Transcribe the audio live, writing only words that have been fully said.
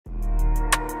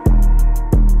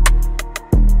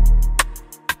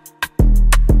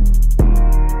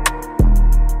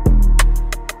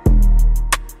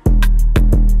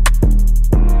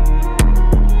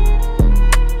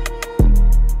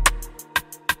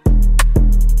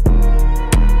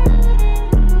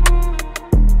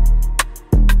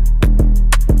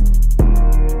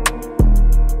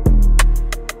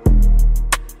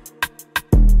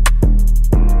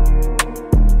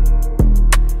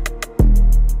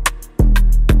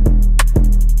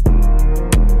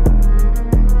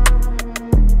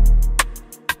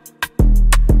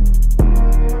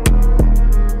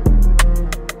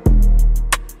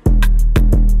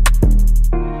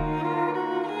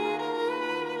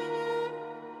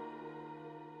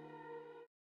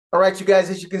All right, you guys,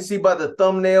 as you can see by the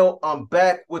thumbnail, I'm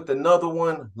back with another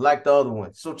one like the other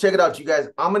one. So check it out, you guys.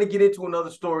 I'm going to get into another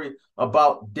story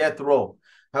about death row.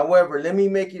 However, let me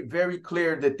make it very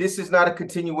clear that this is not a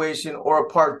continuation or a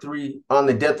part three on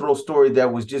the death row story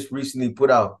that was just recently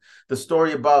put out. The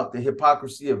story about the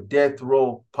hypocrisy of death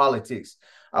row politics.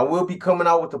 I will be coming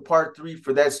out with a part three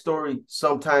for that story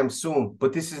sometime soon,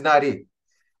 but this is not it.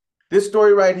 This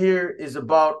story right here is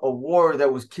about a war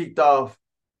that was kicked off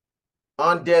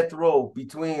on death row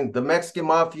between the Mexican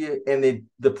mafia and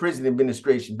the prison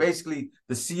administration, basically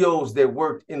the COs that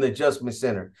worked in the adjustment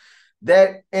center.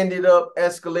 That ended up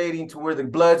escalating to where the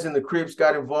Bloods and the Crips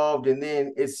got involved, and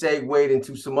then it segued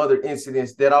into some other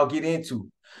incidents that I'll get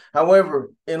into.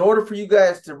 However, in order for you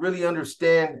guys to really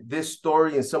understand this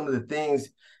story and some of the things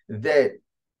that,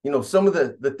 some of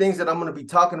the things that I'm going to be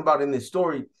talking about in this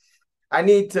story, I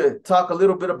need to talk a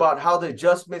little bit about how the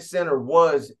adjustment center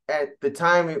was at the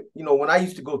time, when I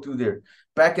used to go through there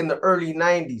back in the early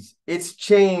 90s. It's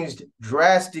changed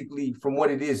drastically from what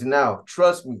it is now.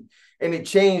 Trust me. And it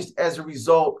changed as a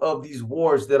result of these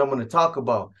wars that I'm going to talk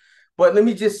about. But let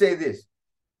me just say this,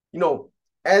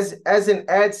 as an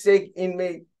ADSEG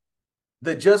inmate,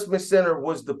 the adjustment center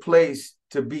was the place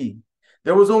to be.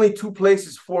 There was only two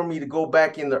places for me to go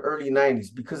back in the early 90s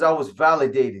because I was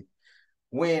validated.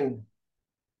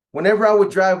 Whenever I would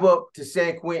drive up to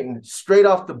San Quentin, straight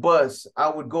off the bus, I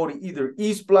would go to either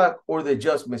East Block or the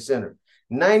Adjustment Center.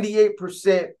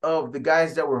 98% of the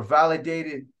guys that were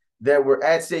validated, that were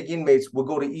ADSEG inmates, would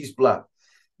go to East Block.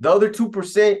 The other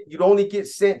 2%, you'd only get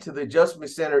sent to the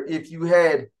Adjustment Center if you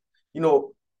had,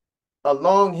 a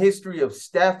long history of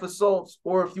staff assaults,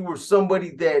 or if you were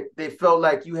somebody that they felt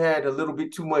like you had a little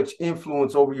bit too much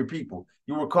influence over your people.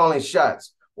 You were calling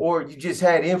shots, or you just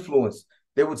had influence.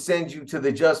 They would send you to the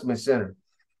adjustment center.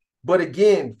 But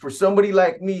again, for somebody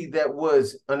like me that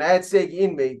was an ADSEG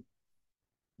inmate,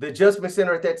 the adjustment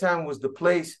center at that time was the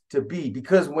place to be,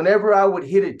 because whenever I would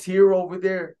hit a tier over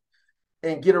there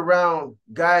and get around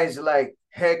guys like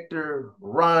Hector,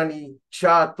 Ronnie,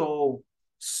 Chato,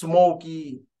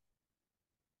 Smokey,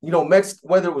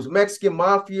 whether it was Mexican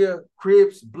Mafia,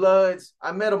 Crips, Bloods,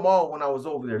 I met them all when I was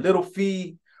over there. Little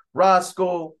Fee,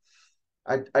 Roscoe.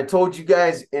 I told you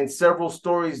guys in several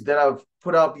stories that I've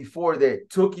put out before that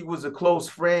Tookie was a close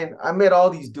friend. I met all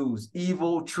these dudes,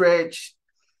 Evil, Tretch,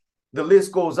 the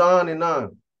list goes on and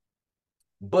on.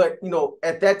 But,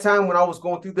 at that time when I was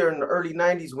going through there in the early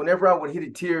 90s, whenever I would hit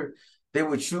a tier, they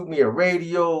would shoot me a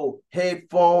radio,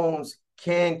 headphones,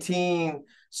 canteen,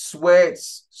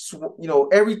 sweats,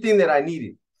 everything that I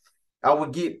needed. I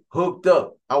would get hooked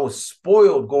up. I was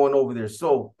spoiled going over there.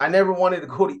 So I never wanted to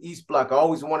go to East Block. I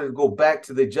always wanted to go back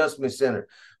to the adjustment center.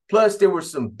 Plus, there were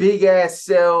some big ass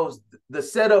cells. The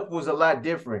setup was a lot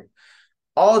different.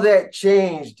 All that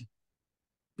changed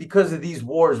because of these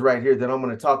wars right here that I'm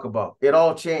going to talk about. It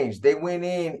all changed. They went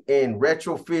in and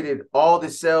retrofitted all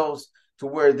the cells to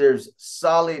where there's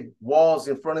solid walls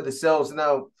in front of the cells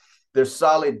now. There's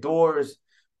solid doors.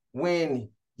 When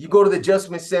you go to the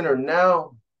adjustment center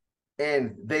now,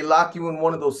 and they lock you in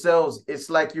one of those cells, it's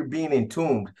like you're being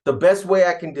entombed. The best way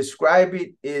I can describe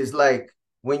it is like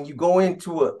when you go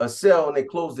into a cell and they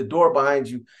close the door behind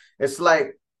you, it's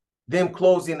like them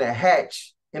closing a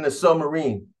hatch in a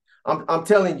submarine. I'm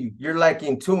telling you, you're like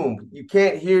entombed. You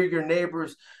can't hear your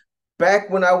neighbors.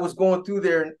 Back when I was going through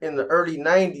there in the early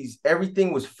 90s,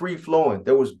 everything was free flowing.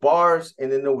 There was bars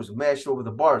and then there was mesh over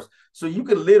the bars. So you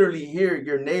could literally hear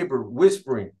your neighbor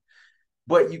whispering.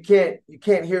 But you can't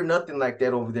hear nothing like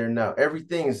that over there now.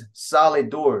 Everything's solid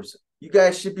doors. You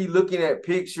guys should be looking at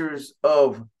pictures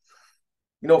of,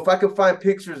 if I can find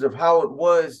pictures of how it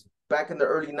was back in the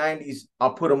early 90s,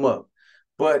 I'll put them up.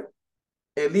 But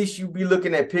at least you be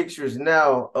looking at pictures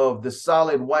now of the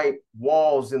solid white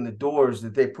walls and the doors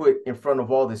that they put in front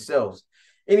of all the cells.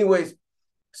 Anyways,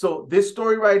 so this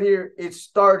story right here, it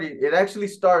actually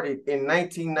started in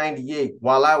 1998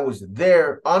 while I was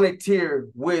there on a tier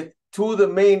with two of the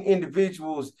main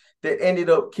individuals that ended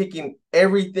up kicking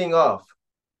everything off.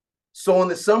 So in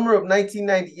the summer of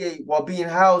 1998, while being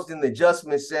housed in the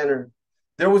adjustment center,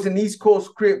 there was an East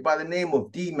Coast Crip by the name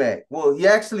of D-Mac. Well, he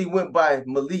actually went by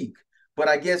Malik, but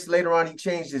I guess later on he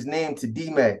changed his name to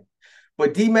D-Mac.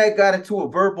 But D-Mac got into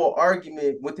a verbal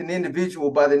argument with an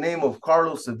individual by the name of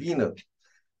Carlos Savina.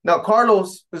 Now,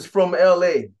 Carlos is from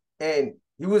LA, and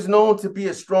he was known to be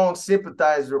a strong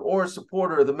sympathizer or a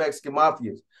supporter of the Mexican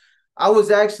mafias. I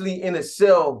was actually in a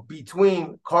cell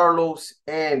between Carlos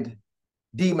and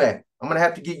D-Mac. I'm going to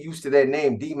have to get used to that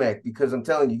name, D-Mac, because I'm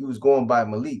telling you, he was going by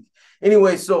Malik.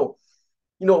 Anyway, so,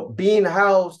 being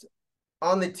housed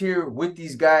on the tier with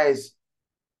these guys,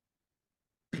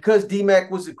 because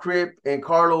D-Mac was a Crip and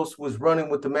Carlos was running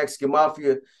with the Mexican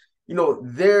Mafia,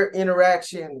 their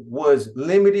interaction was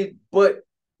limited, but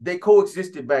they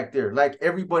coexisted back there like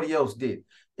everybody else did.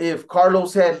 If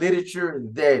Carlos had literature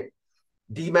that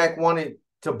D-Mac wanted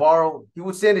to borrow, he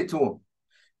would send it to him.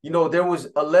 There was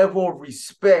a level of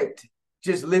respect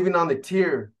just living on the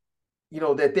tier,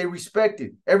 that they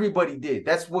respected. Everybody did.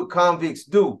 That's what convicts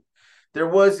do. There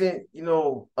wasn't,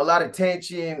 a lot of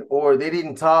tension, or they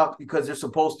didn't talk because they're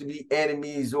supposed to be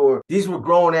enemies, or these were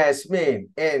grown ass men.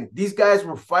 And these guys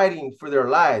were fighting for their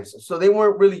lives. So they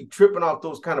weren't really tripping off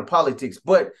those kind of politics.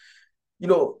 But,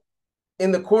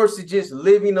 in the course of just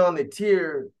living on the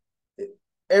tier,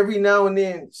 every now and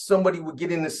then somebody would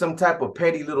get into some type of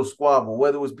petty little squabble,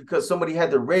 whether it was because somebody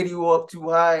had the radio up too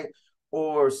high,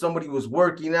 or somebody was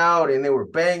working out and they were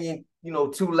banging,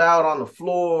 too loud on the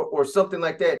floor, or something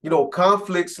like that.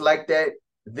 Conflicts like that,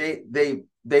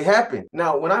 they happen.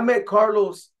 Now, when I met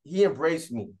Carlos, he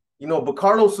embraced me, but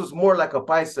Carlos was more like a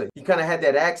paisa. He kind of had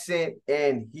that accent,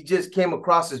 and he just came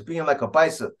across as being like a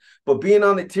paisa. But being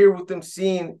on the tier with him,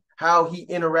 seeing how he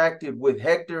interacted with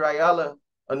Hector Ayala,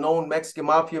 a known Mexican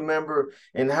Mafia member,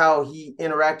 and how he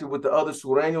interacted with the other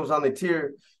Sureños on the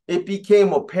tier, it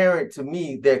became apparent to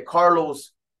me that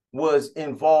Carlos was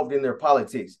involved in their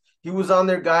politics. He was on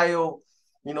their gallo.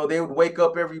 They would wake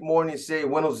up every morning and say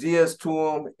buenos dias to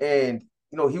him, and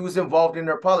he was involved in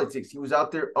their politics. He was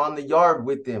out there on the yard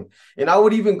with them. And I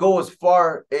would even go as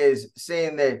far as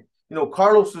saying that,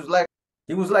 Carlos was like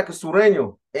a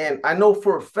Sureño. And I know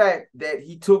for a fact that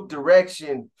he took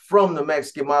direction from the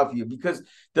Mexican Mafia, because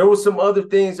there was some other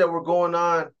things that were going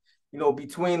on,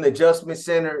 between the Adjustment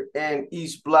Center and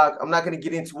East Block. I'm not going to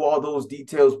get into all those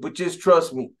details, but just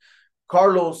trust me,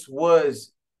 Carlos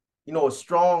was, a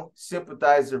strong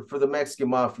sympathizer for the Mexican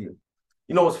Mafia.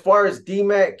 As far as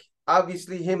D-Mac,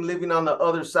 obviously him living on the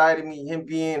other side of me, him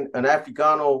being an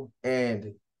Africano,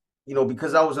 and,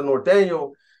 because I was a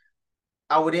Norteño,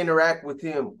 I would interact with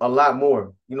him a lot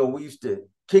more. We used to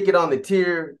kick it on the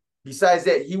tier. Besides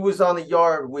that, he was on the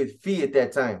yard with Fee at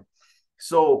that time.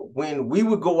 So when we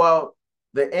would go out,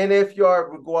 the NF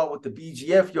yard would go out with the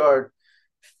BGF yard.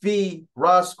 Fee,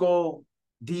 Roscoe,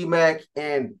 D-Mac,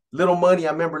 and Little Money.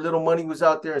 I remember Little Money was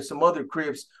out there, and some other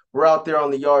Crips were out there on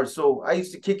the yard. So I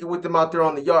used to kick it with them out there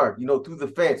on the yard, through the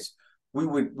fence. We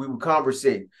would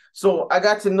conversate. So I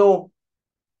got to know,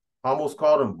 I almost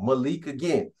called him Malik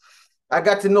again. I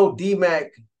got to know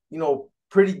D-Mac,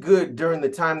 pretty good during the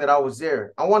time that I was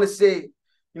there. I want to say,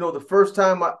 the first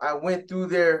time I went through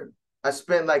there, I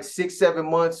spent like 6-7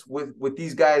 months with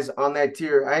these guys on that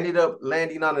tier. I ended up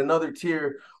landing on another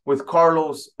tier with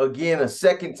Carlos again a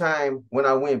second time when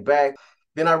I went back.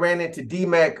 Then I ran into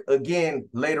D-Mac again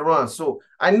later on. So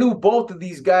I knew both of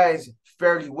these guys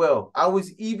fairly well. I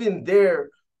was even there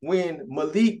when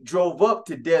Malik drove up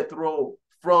to death row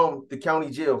from the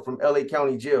county jail, from LA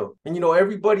County Jail. And,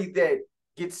 everybody that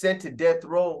gets sent to death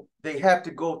row, they have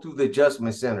to go through the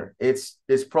Adjustment Center. It's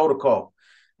protocol.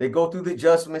 They go through the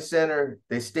Adjustment Center.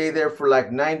 They stay there for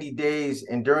like 90 days.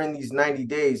 And during these 90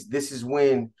 days, this is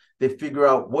when they figure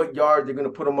out what yard they're going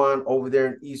to put them on over there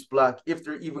in East Block, if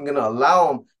they're even going to allow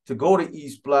them to go to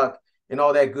East Block and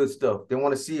all that good stuff. They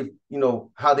want to see if,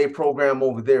 how they program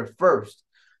over there first.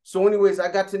 So anyways,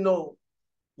 I got to know,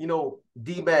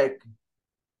 D-Mac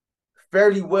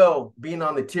fairly well being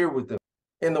on the tier with them.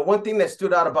 And the one thing that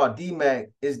stood out about D-Mac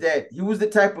is that he was the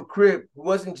type of Crip who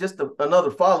wasn't just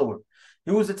another follower.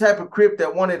 He was the type of Crip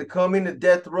that wanted to come into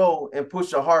death row and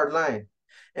push a hard line.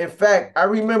 In fact, I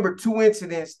remember 2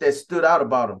 incidents that stood out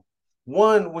about him.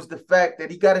 One was the fact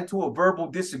that he got into a verbal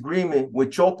disagreement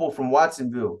with Chopo from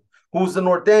Watsonville, who was a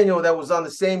Norteño that was on the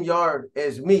same yard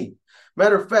as me.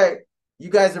 Matter of fact, you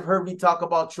guys have heard me talk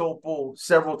about Chopo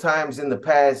several times in the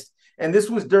past. And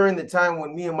this was during the time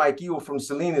when me and Mike Eo from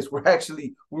Salinas we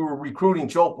were recruiting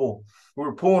Chopo. We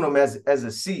were pulling him as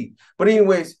a C. But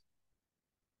anyways,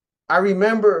 I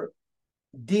remember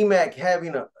D-Mac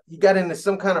he got into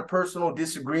some kind of personal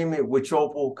disagreement with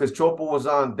Chopo because Chopo was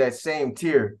on that same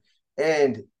tier.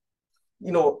 And,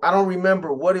 I don't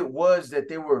remember what it was that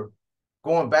they were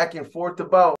going back and forth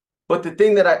about. But the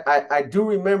thing that I do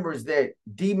remember is that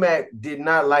D-Mac did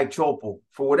not like Chopo.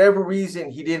 For whatever reason,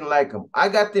 he didn't like him. I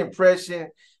got the impression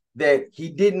that he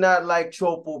did not like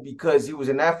Chopo because he was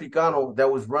an Africano that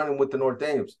was running with the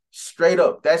Norteños. Straight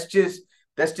up. That's just,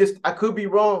 I could be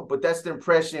wrong, but that's the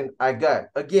impression I got.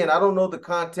 Again, I don't know the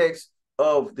context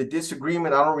of the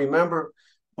disagreement. I don't remember.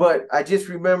 But I just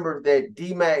remember that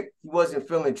D-Mac, he wasn't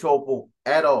feeling Chopo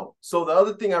at all. So the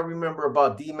other thing I remember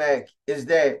about D-Mac is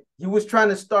that he was trying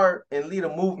to start and lead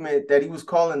a movement that he was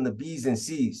calling the B's and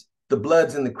C's. the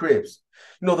Bloods and the Crips.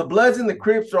 You know, the Bloods and the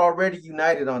Crips are already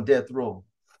united on death row.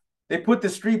 They put the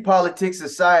street politics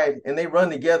aside and they run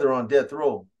together on death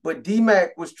row. But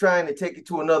D-Mac was trying to take it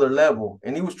to another level,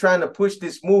 and he was trying to push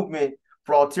this movement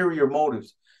for ulterior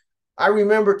motives. I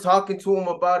remember talking to him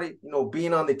about it, you know,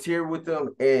 being on the tier with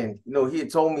him, and you know, he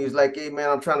had told me, he was like, "Hey man,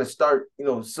 I'm trying to start, you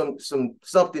know,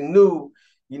 something new,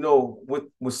 you know,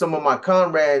 with some of my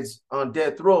comrades on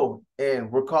death row,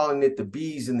 and we're calling it the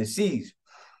B's and the C's."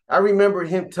 I remember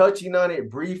him touching on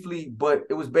it briefly, but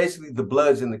it was basically the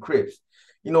Bloods and the Crips.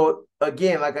 You know,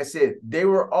 again, like I said, they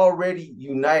were already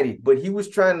united, but he was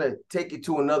trying to take it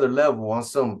to another level on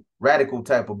some radical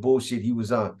type of bullshit he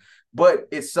was on. But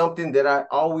it's something that I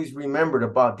always remembered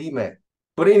about D-Mac.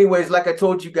 But anyways, like I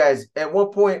told you guys, at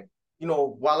one point, you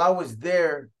know, while I was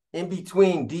there in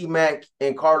between D-Mac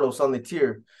and Carlos on the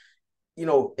tier, you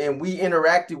know, and we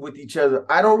interacted with each other,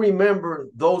 I don't remember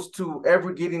those two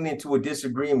ever getting into a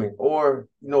disagreement or,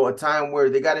 you know, a time where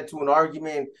they got into an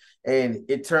argument and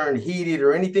it turned heated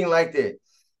or anything like that.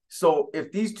 So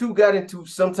if these two got into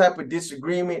some type of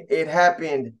disagreement, it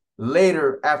happened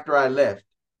later after I left.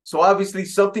 So obviously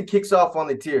something kicks off on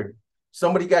the tier.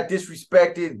 Somebody got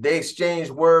disrespected. They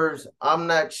exchanged words. I'm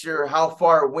not sure how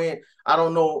far it went. I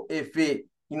don't know if it,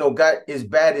 you know, got as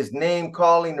bad as name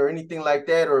calling or anything like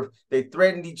that, or if they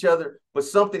threatened each other, but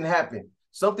something happened.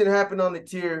 Something happened on the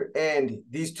tier and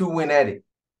these two went at it.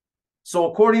 So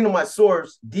according to my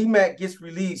source, D-Mac gets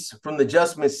released from the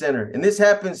Adjustment Center. And this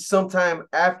happens sometime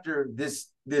after this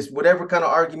whatever kind of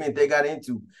argument they got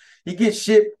into. He gets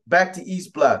shipped back to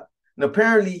East Block. And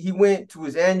apparently he went to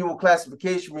his annual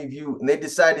classification review and they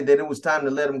decided that it was time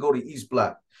to let him go to East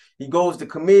Block. He goes to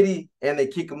committee and they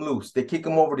kick him loose. They kick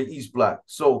him over to East Block.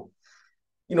 So,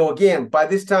 you know, again, by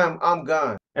this time I'm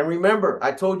gone. And remember,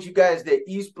 I told you guys that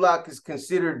East Block is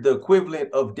considered the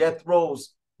equivalent of death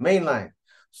row's mainline.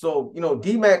 So, you know,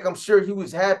 D-Mac, I'm sure he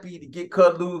was happy to get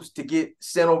cut loose, to get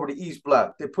sent over to East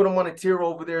Block. They put him on a tier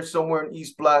over there somewhere in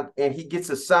East Block, and he gets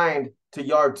assigned to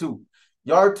Yard 2.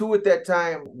 Yard 2 at that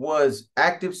time was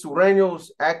active Sureños,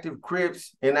 active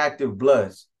Crips, and active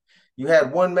Bloods. You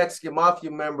had one Mexican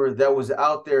Mafia member that was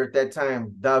out there at that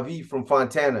time, David from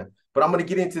Fontana. But I'm going to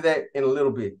get into that in a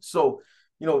little bit. So,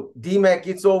 you know, D-Mac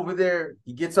gets over there,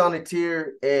 he gets on a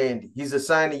tier, and he's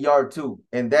assigned to Yard 2.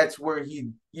 And that's where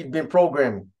he'd been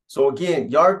programming. So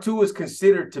again, Yard 2 is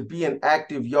considered to be an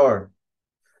active yard.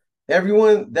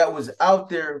 Everyone that was out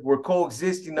there were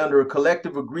coexisting under a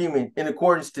collective agreement in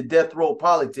accordance to death row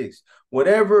politics.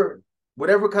 Whatever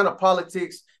kind of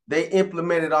politics they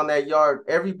implemented on that yard,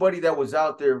 everybody that was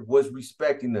out there was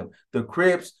respecting them. The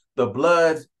Crips, the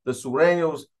Bloods, the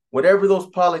Sureños, whatever those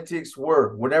politics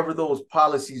were, whatever those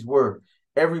policies were,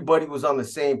 everybody was on the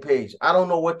same page. I don't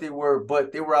know what they were,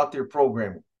 but they were out there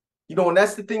programming. You know, and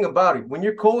that's the thing about it. When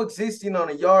you're coexisting on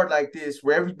a yard like this,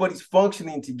 where everybody's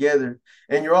functioning together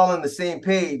and you're all on the same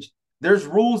page, there's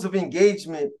rules of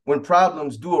engagement when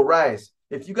problems do arise.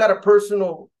 If you got a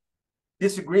personal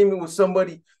disagreement with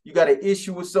somebody, you got an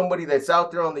issue with somebody that's out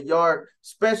there on the yard,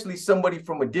 especially somebody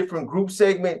from a different group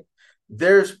segment,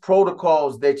 there's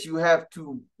protocols that you have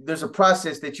to, there's a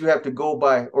process that you have to go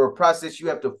by, or a process you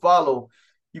have to follow.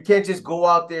 You can't just go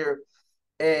out there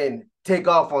and take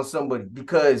off on somebody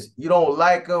because you don't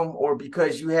like them, or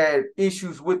because you had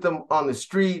issues with them on the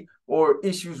street, or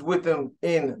issues with them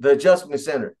in the adjustment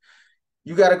center.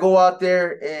 You got to go out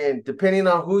there, and depending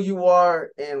on who you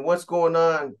are and what's going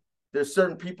on, there's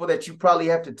certain people that you probably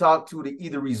have to talk to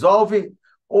either resolve it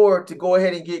or to go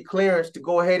ahead and get clearance to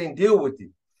go ahead and deal with it.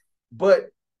 But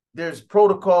there's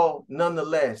protocol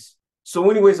nonetheless. So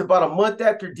anyways, about a month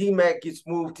after D-Mac gets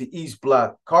moved to East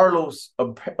Block, Carlos,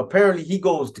 apparently he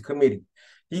goes to committee.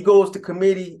 He goes to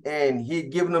committee, and he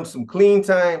had given them some clean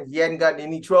time. He hadn't gotten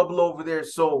any trouble over there.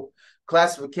 So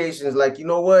classification is like, you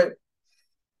know what?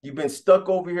 You've been stuck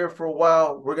over here for a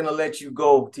while. We're going to let you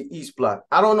go to East Block.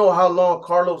 I don't know how long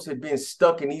Carlos had been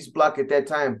stuck in East Block at that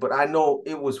time, but I know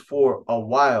it was for a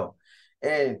while.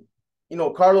 And, you know,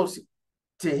 Carlos,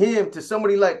 to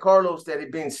somebody like Carlos that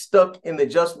had been stuck in the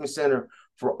adjustment center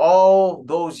for all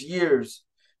those years,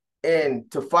 and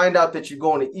to find out that you're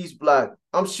going to East Block,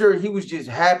 I'm sure he was just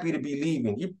happy to be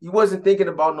leaving. He wasn't thinking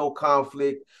about no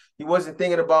conflict. He wasn't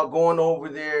thinking about going over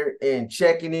there and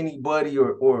checking anybody,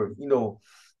 or you know,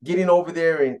 getting over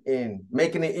there and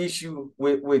making an issue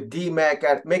with D-Mac,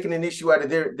 making an issue out of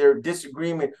their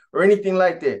disagreement or anything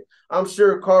like that. I'm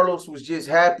sure Carlos was just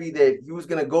happy that he was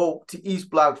going to go to East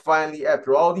Block finally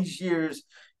after all these years.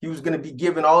 He was going to be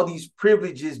given all these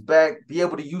privileges back, be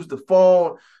able to use the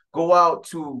phone, go out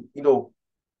to, you know,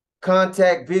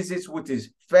 contact visits with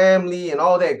his family and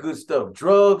all that good stuff.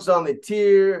 Drugs on the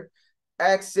tier,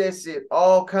 access it,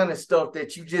 all kind of stuff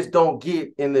that you just don't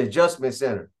get in the adjustment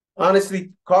center.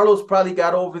 Honestly, Carlos probably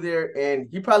got over there and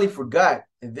he probably forgot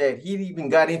that he even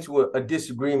got into a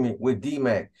disagreement with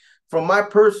D-Mac. From my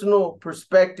personal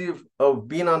perspective of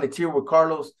being on the tier with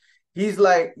Carlos, he's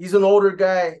an older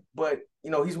guy, but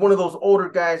he's one of those older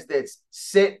guys that's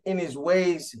set in his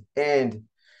ways. And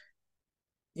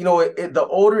the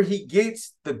older he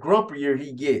gets, the grumpier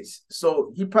he gets.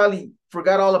 So he probably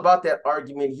forgot all about that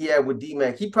argument he had with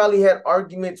D-Mac. He probably had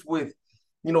arguments with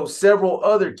several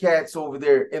other cats over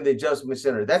there in the adjustment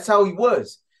center. That's how he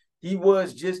was. He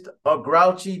was just a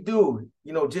grouchy dude.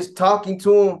 Just talking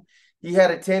to him, he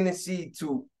had a tendency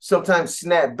to sometimes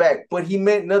snap back, but he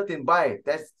meant nothing by it.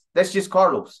 That's just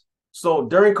Carlos. So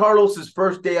during Carlos's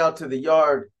first day out to the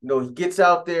yard, he gets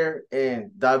out there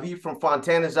and David from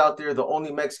Fontana's out there, the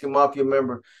only Mexican Mafia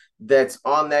member that's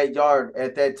on that yard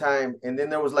at that time. And then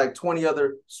there was like 20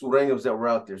 other Sureños that were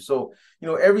out there. So,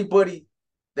 everybody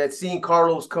that seen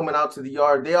Carlos coming out to the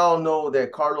yard, they all know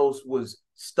that Carlos was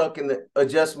stuck in the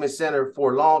adjustment center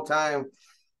for a long time.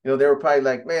 They were probably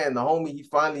like, man, the homie,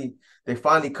 they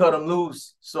finally cut him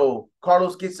loose. So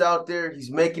Carlos gets out there, he's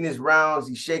making his rounds,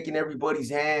 he's shaking everybody's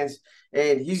hands,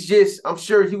 and I'm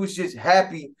sure he was just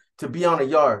happy to be on the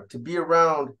yard, to be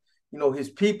around, his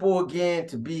people again,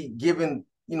 to be given,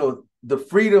 the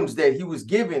freedoms that he was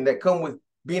given that come with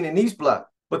being in East Block.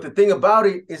 But the thing about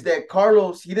it is that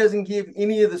Carlos, he doesn't give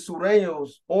any of the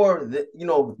Sureños or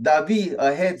David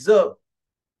a heads up,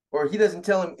 or he doesn't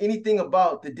tell him anything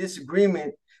about the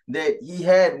disagreement that he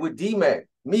had with D-Mac.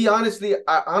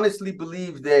 I honestly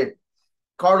believe that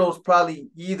Carlos probably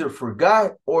either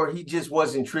forgot or he just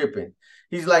wasn't tripping.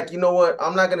 He's like, you know what?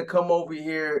 I'm not going to come over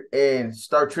here and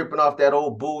start tripping off that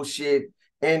old bullshit,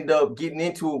 end up getting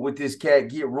into it with this cat,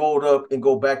 get rolled up and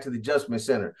go back to the adjustment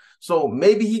center. So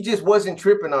maybe he just wasn't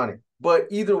tripping on it. But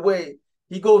either way,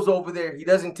 he goes over there. He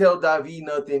doesn't tell David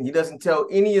nothing. He doesn't tell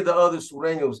any of the other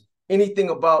Sureños anything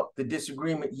about the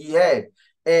disagreement he had.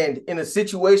 And in a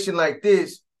situation like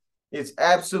this, it's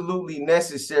absolutely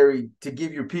necessary to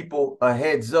give your people a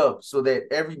heads up so that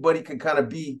everybody can kind of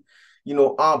be,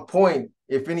 on point,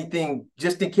 if anything,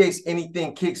 just in case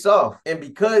anything kicks off. And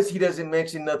because he doesn't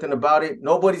mention nothing about it,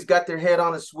 nobody's got their head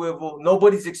on a swivel.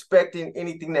 Nobody's expecting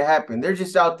anything to happen. They're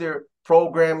just out there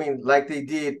programming like they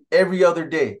did every other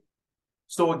day.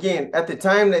 So again, at the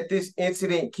time that this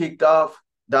incident kicked off,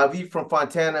 David from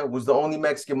Fontana was the only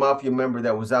Mexican Mafia member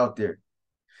that was out there.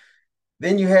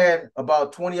 Then you had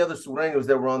about 20 other Sureños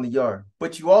that were on the yard.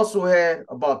 But you also had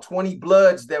about 20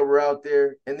 Bloods that were out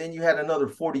there. And then you had another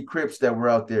 40 Crips that were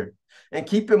out there. And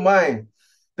keep in mind,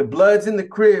 the Bloods and the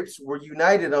Crips were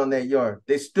united on that yard.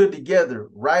 They stood together,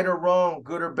 right or wrong,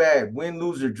 good or bad, win,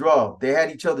 lose, or draw. They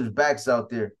had each other's backs out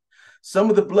there.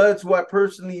 Some of the Bloods who I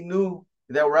personally knew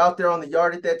that were out there on the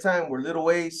yard at that time were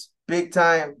Little Ace, Big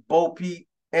Time, Bo Pete,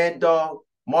 Ant Dog,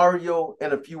 Mario,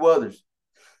 and a few others.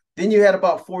 Then you had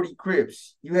about 40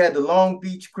 Crips. You had the Long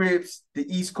Beach Crips, the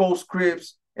East Coast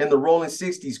Crips, and the Rollin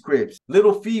 60's Crips.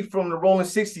 Little Fee from the Rollin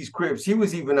 60's Crips, he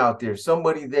was even out there.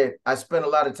 Somebody that I spent a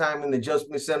lot of time in the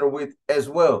adjustment center with as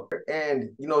well. And,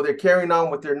 they're carrying on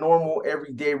with their normal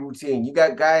everyday routine. You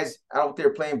got guys out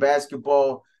there playing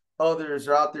basketball. Others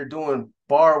are out there doing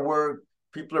bar work.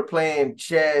 People are playing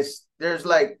chess. There's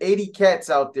like 80 cats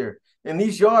out there. And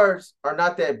these yards are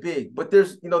not that big, but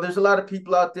there's a lot of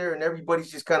people out there and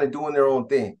everybody's just kind of doing their own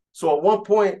thing. So at one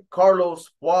point, Carlos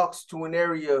walks to an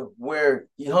area where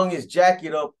he hung his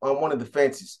jacket up on one of the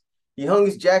fences. He hung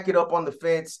his jacket up on the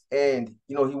fence and,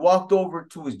 he walked over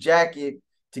to his jacket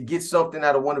to get something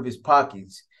out of one of his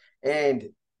pockets. And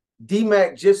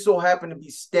D-Mac just so happened to be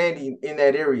standing in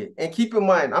that area. And keep in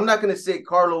mind, I'm not going to say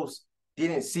Carlos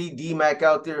didn't see D-Mac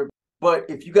out there, but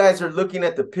if you guys are looking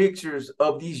at the pictures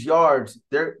of these yards,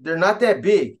 they're not that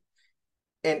big.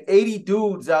 And 80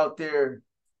 dudes out there,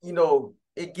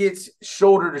 it gets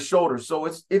shoulder to shoulder. So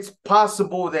it's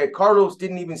possible that Carlos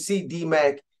didn't even see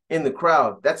D-Mac in the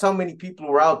crowd. That's how many people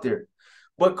were out there.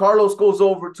 But Carlos goes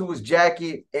over to his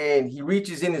jacket and he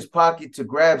reaches in his pocket to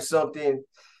grab something.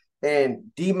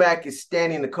 And D-Mac is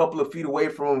standing a couple of feet away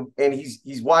from him and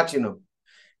he's watching him.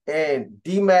 And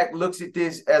D-Mac looks at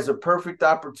this as a perfect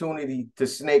opportunity to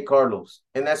snake Carlos.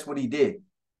 And that's what he did.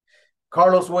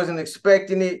 Carlos wasn't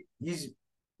expecting it. He's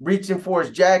reaching for his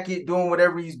jacket, doing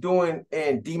whatever he's doing,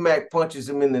 and D-Mac punches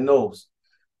him in the nose.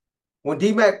 When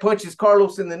D-Mac punches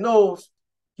Carlos in the nose,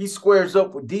 he squares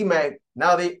up with D-Mac.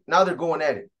 Now they're going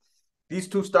at it. These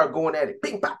two start going at it.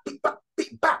 Bing, bop, bing, bop,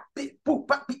 bing, bop, bing, boop,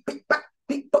 bop, bing, bing, bop,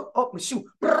 bing, bop, up and shoot.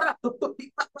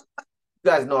 You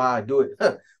guys know how I do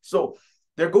it. So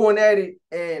they're going at it,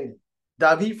 and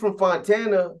David from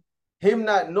Fontana, him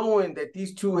not knowing that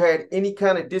these two had any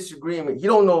kind of disagreement, he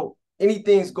don't know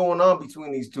anything's going on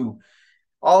between these two.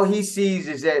 All he sees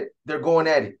is that they're going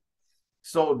at it.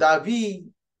 So David,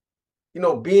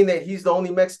 being that he's the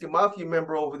only Mexican mafia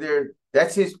member over there,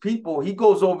 that's his people. He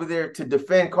goes over there to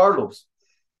defend Carlos.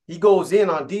 He goes in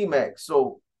on D-Mac.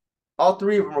 So all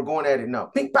three of them are going at it now.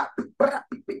 Ping, pop, ping, pop,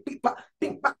 ping, ping, pop,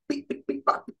 ping, pop, ping, ping,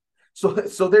 pop.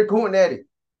 So they're going at it.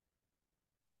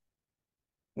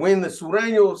 When the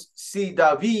Sureños see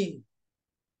David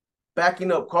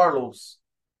backing up Carlos,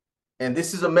 and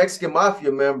this is a Mexican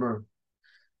mafia member,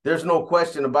 there's no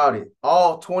question about it.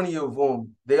 All 20 of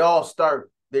them, they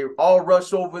all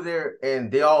rush over there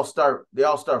and they all start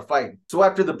fighting. So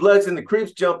after the Bloods and the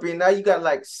Crips jump in, now you got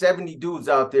like 70 dudes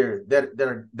out there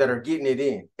that are getting it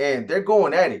in, and they're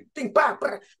going at it.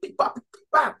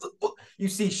 You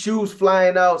see shoes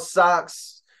flying out,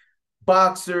 socks,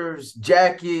 boxers,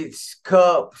 jackets,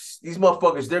 cups. These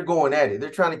motherfuckers, they're going at it. They're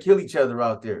trying to kill each other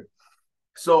out there.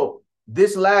 So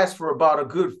this lasts for about a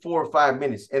good 4 or 5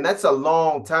 minutes, and that's a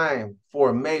long time for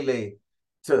a melee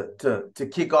to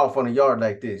kick off on a yard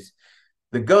like this.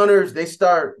 The gunners, they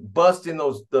start busting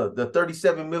the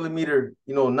 37 millimeter,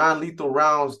 non-lethal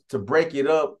rounds to break it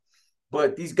up.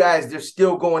 But these guys, they're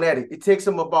still going at it. It takes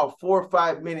them about 4 or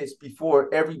 5 minutes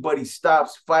before everybody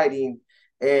stops fighting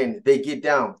and they get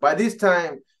down. By this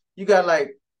time, you got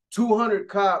like 200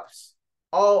 cops,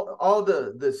 all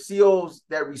the COs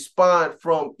that respond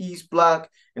from East Block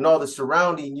and all the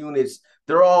surrounding units,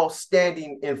 they're all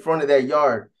standing in front of that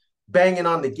yard, banging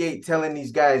on the gate, telling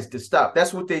these guys to stop.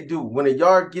 That's what they do. When a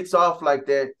yard gets off like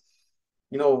that,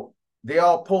 they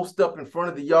all post up in front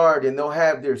of the yard and they'll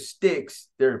have their sticks,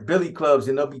 their billy clubs,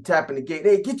 and they'll be tapping the gate.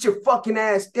 Hey, get your fucking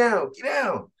ass down. Get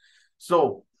down.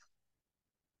 So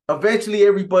eventually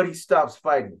everybody stops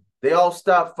fighting. They all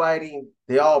stop fighting.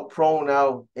 They all prone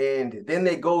out. And then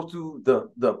they go through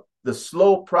the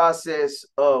slow process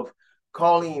of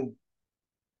calling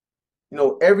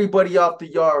everybody off the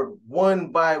yard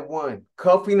one by one,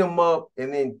 cuffing them up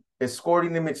and then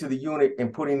escorting them into the unit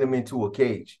and putting them into a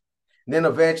cage. And then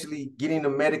eventually getting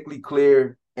them medically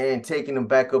cleared and taking them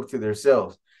back up to their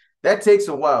cells. That takes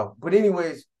a while. But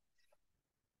anyways,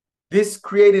 this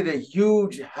created a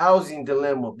huge housing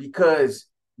dilemma because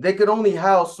they could only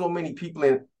house so many people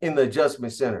in the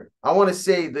adjustment center. I want to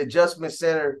say the adjustment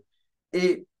center,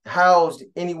 it housed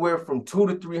anywhere from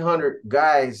 200 to 300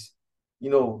 guys,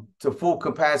 to full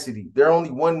capacity. There are only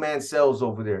one-man cells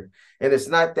over there, and it's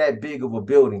not that big of a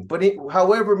building. But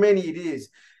however many it is,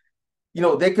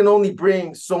 they can only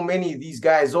bring so many of these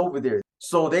guys over there.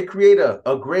 So they create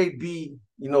a grade B,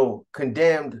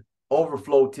 condemned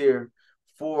overflow tier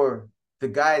for the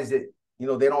guys that,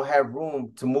 they don't have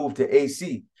room to move to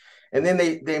AC. And then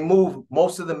they move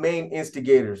most of the main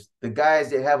instigators, the guys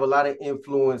that have a lot of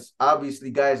influence, obviously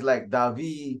guys like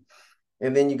David.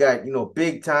 And then you got,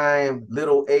 Big Time,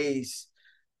 Little Ace.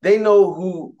 They know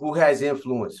who has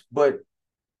influence. But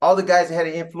all the guys that had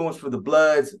an influence for the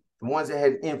Bloods, the ones that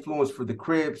had influence for the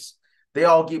Crips, they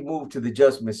all get moved to the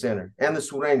Adjustment Center and the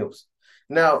Sureños.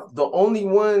 Now, the only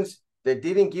ones that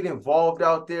didn't get involved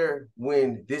out there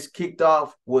when this kicked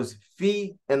off was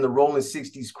Fee and the Rollin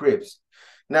 60's Crips.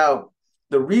 Now,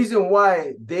 the reason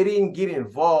why they didn't get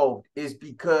involved is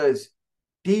because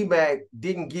D-Mac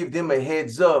didn't give them a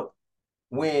heads up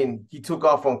when he took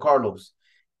off on Carlos.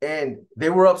 And they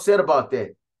were upset about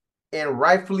that. And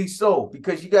rightfully so,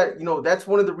 because you got, that's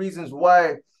one of the reasons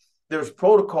why there's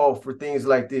protocol for things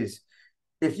like this.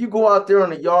 If you go out there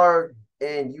on a yard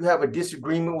and you have a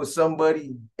disagreement with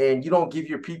somebody and you don't give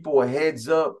your people a heads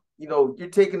up, you're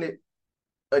taking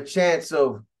a chance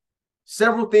of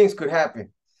several things could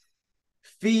happen.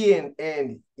 Fee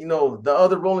and the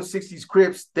other Rollin 60's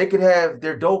Crips, they could have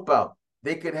their dope out.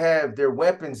 They could have their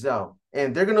weapons out.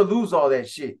 And they're going to lose all that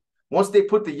shit. Once they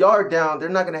put the yard down, they're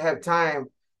not going to have time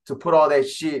to put all that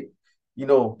shit. They're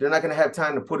not going to have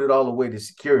time to put it all away to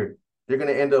secure it. They're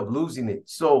going to end up losing it.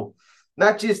 So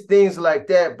not just things like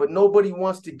that, but nobody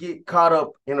wants to get caught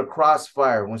up in a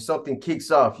crossfire when something kicks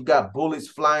off. You got bullets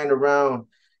flying around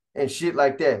and shit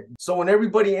like that. So when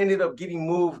everybody ended up getting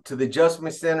moved to the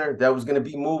adjustment center that was going to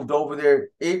be moved over there,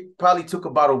 it probably took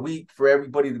about a week for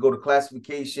everybody to go to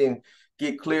classification,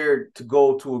 get cleared to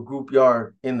go to a group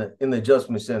yard in the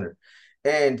adjustment center.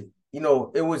 And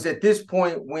it was at this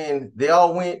point when they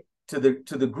all went to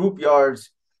the group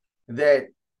yards that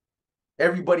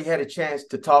everybody had a chance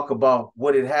to talk about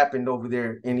what had happened over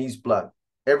there in East Block,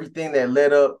 everything that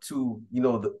led up to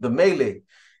the melee.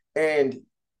 And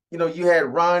you had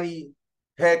Ronnie,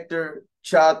 Hector,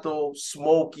 Chato,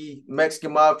 Smokey,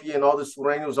 Mexican Mafia, and all the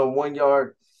Sureños on one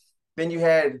yard. Then you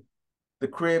had the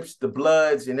Crips, the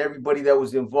Bloods, and everybody that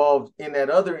was involved in that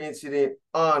other incident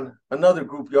on another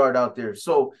group yard out there.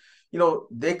 So, you know,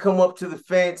 they come up to the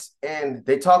fence and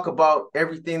they talk about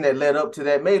everything that led up to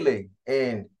that melee.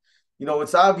 And, you know,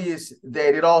 it's obvious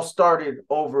that it all started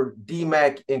over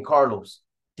D-Mac and Carlos.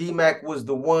 D-Mac was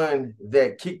the one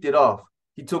that kicked it off.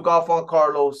 He took off on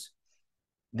Carlos.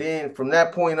 Then from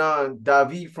that point on,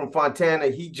 David from Fontana,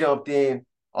 he jumped in.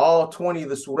 All 20 of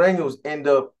the Sureños end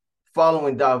up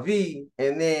following David,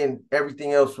 and then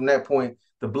everything else from that point,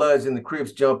 the Bloods and the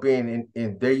Crips jump in,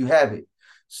 and there you have it.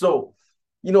 So,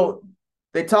 you know,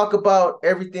 they talk about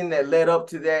everything that led up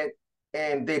to that,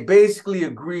 and they basically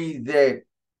agree that,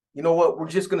 you know what, we're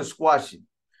just going to squash it.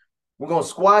 We're going to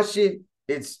squash it.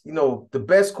 It's, you know, the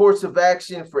best course of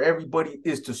action for everybody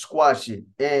is to squash it.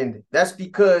 And that's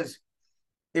because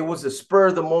it was a spur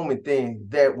of the moment thing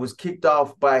that was kicked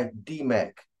off by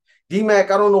D-Mac.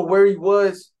 D-Mac, I don't know where he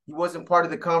was. He wasn't part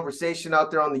of the conversation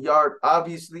out there on the yard,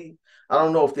 obviously. I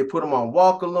don't know if they put him on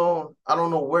walk alone. I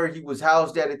don't know where he was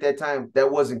housed at that time.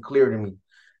 That wasn't clear to me.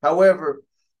 However,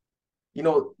 you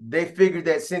know, they figured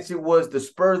that since it was the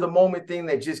spur of the moment thing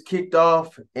that just kicked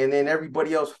off and then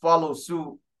everybody else followed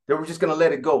suit, they were just going to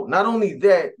let it go. Not only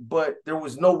that, but there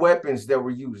was no weapons that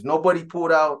were used. Nobody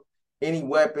pulled out any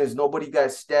weapons. Nobody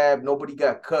got stabbed. Nobody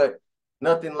got cut.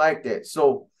 Nothing like that.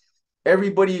 So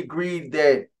everybody agreed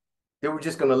that they were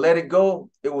just going to let it go.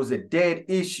 It was a dead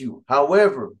issue.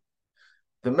 However,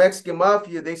 the Mexican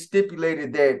Mafia, they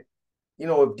stipulated that, you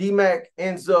know, if D-Mac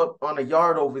ends up on a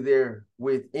yard over there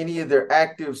with any of their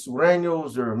active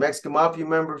Sureños or Mexican Mafia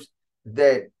members,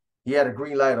 that he had a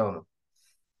green light on him.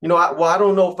 You know, I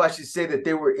don't know if I should say that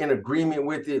they were in agreement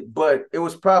with it, but it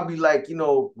was probably like, you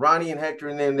know, Ronnie and Hector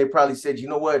and them, they probably said, you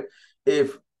know what,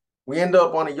 if we end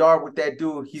up on a yard with that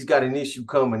dude, he's got an issue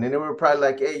coming. And they were probably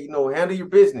like, hey, you know, handle your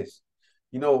business.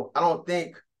 You know, I don't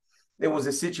think it was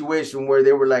a situation where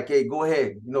they were like, hey, go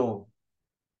ahead, you know,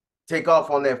 take off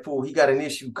on that fool. He got an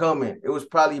issue coming. It was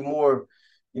probably more,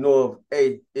 you know, of,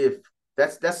 hey, if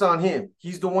that's on him.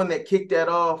 He's the one that kicked that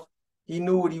off. He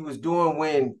knew what he was doing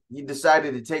when he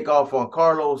decided to take off on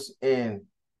Carlos, and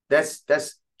that's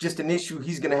just an issue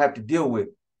he's going to have to deal with.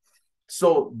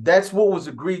 So that's what was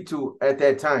agreed to at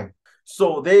that time.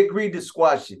 So they agreed to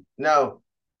squash it. Now,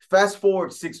 fast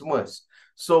forward 6 months.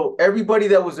 So everybody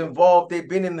that was involved, they've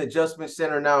been in the adjustment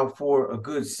center now for a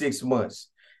good 6 months.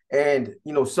 And,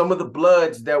 you know, some of the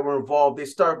Bloods that were involved, they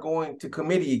start going to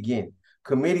committee again.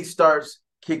 Committee starts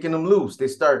kicking them loose. They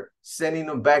start sending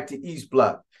them back to East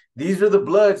Block. These are the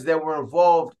Bloods that were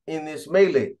involved in this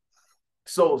melee.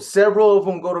 So several of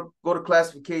them go to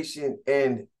classification,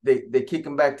 and they kick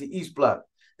them back to East Block.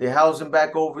 They house them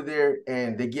back over there,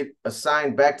 and they get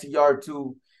assigned back to Yard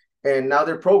 2, and now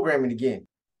they're programming again.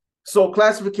 So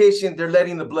classification, they're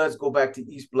letting the Bloods go back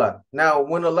to East Block. Now,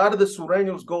 when a lot of the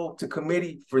Sureños go to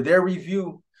committee for their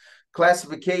review,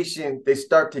 classification, they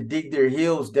start to dig their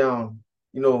heels down,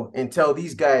 you know, and tell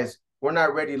these guys, we're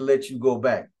not ready to let you go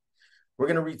back. We're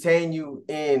going to retain you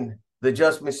in the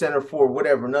adjustment center for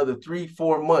whatever, another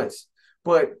 3-4 months.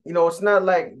 But, you know, it's not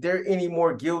like they're any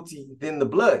more guilty than the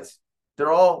Bloods.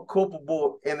 They're all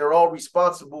culpable and they're all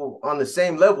responsible on the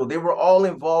same level. They were all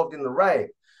involved in the riot.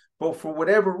 But for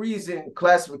whatever reason,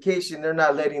 classification, they're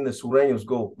not letting the Sureños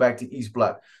go back to East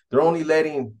Block. They're only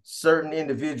letting certain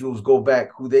individuals go back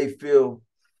who they feel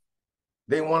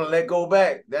they want to let go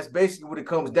back. That's basically what it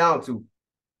comes down to.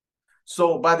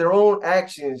 So by their own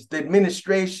actions, the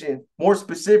administration, more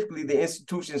specifically the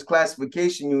institution's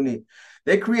classification unit,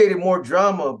 they created more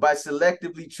drama by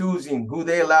selectively choosing who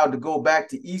they allowed to go back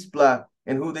to East Block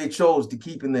and who they chose to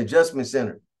keep in the adjustment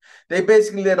center. They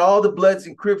basically let all the Bloods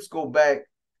and Crips go back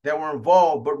that were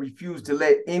involved, but refused to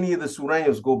let any of the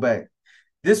Sureños go back.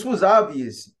 This was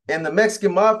obvious, and the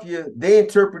Mexican Mafia, they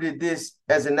interpreted this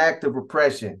as an act of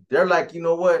repression. They're like, you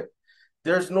know what?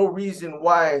 There's no reason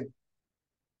why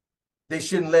they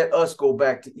shouldn't let us go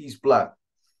back to East Block.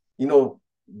 You know,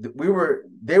 they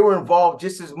were involved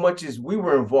just as much as we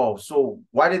were involved. So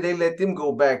why did they let them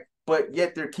go back? But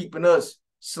yet they're keeping us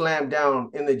slammed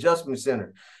down in the adjustment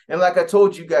center. And like I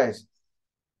told you guys,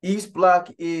 East Block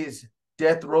is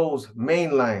death row's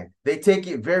main line. They take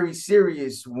it very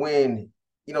serious when,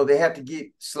 you know, they have to get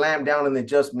slammed down in the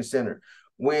adjustment center,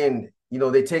 when, you know,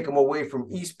 they take them away from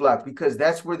East Block, because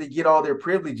that's where they get all their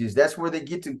privileges. That's where they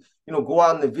get to, you know, go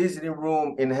out in the visiting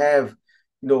room and have,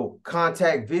 you know,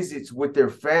 contact visits with their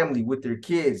family, with their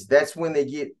kids. That's when they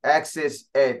get access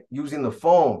at using the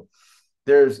phone.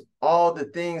 There's all the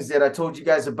things that I told you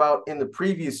guys about in the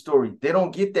previous story. They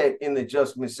don't get that in the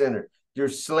adjustment center. You're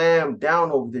slammed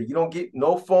down over there. You don't get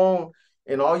no phone,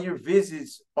 and all your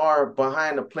visits are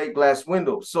behind a plate glass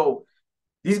window. So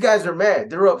These guys are mad.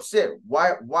 They're upset.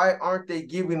 Why aren't they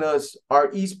giving us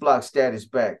our East Block status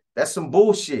back? That's some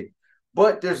bullshit.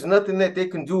 But there's nothing that they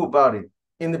can do about it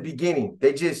in the beginning.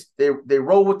 They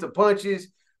roll with the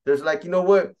punches. There's like, you know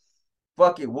what?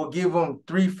 Fuck it. We'll give them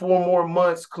 3-4 more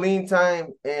months clean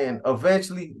time, and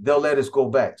eventually they'll let us go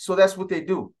back. So that's what they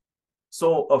do.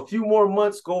 So a few more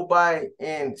months go by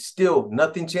and still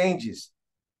nothing changes.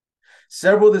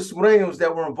 Several of the Sureños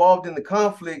that were involved in the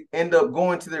conflict end up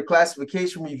going to their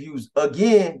classification reviews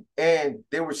again, and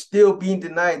they were still being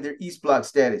denied their East Block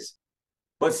status.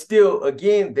 But still,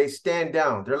 again, they stand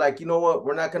down. They're like, you know what?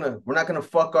 We're not gonna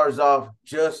fuck ours off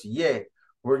just yet.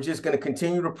 We're just gonna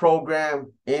continue the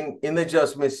program in the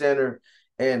adjustment center,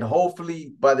 and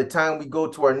hopefully by the time we go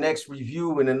to our next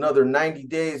review in another 90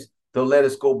 days, they'll let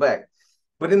us go back.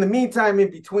 But in the meantime, in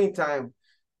between time,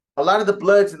 a lot of the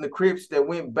Bloods and the Crips that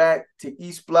went back to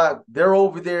East Block, they're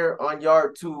over there on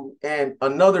Yard 2, and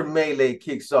another melee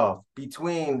kicks off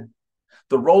between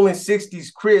the Rollin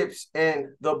 60's Crips and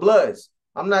the Bloods.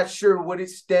 I'm not sure what it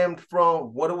stemmed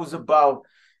from, what it was about.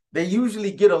 They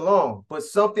usually get along, but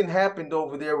something happened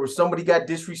over there where somebody got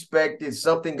disrespected,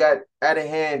 something got out of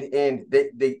hand, and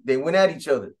they went at each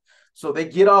other. So they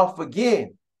get off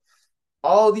again.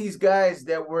 All these guys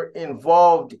that were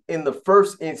involved in the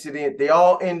first incident, they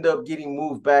all end up getting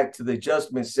moved back to the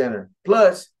adjustment center.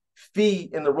 Plus, Fee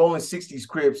and the Rollin 60's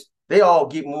Crips, they all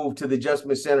get moved to the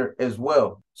adjustment center as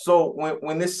well. So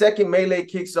when this second melee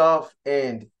kicks off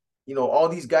and, you know, all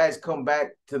these guys come back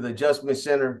to the adjustment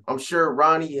center, I'm sure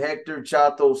Ronnie, Hector,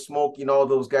 Chato, Smokey, and all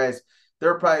those guys,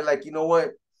 they're probably like, you know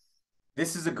what?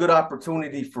 This is a good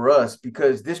opportunity for us,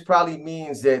 because this probably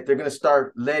means that they're going to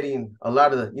start letting a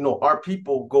lot of the, you know, our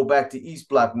people go back to East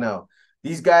Block now.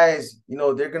 These guys, you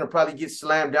know, they're going to probably get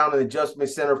slammed down in the adjustment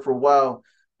center for a while,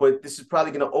 but this is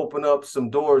probably going to open up some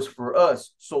doors for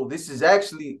us. So this is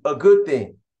actually a good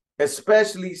thing,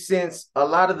 especially since a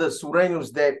lot of the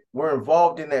Sureños that were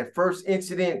involved in that first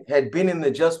incident had been in the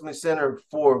adjustment center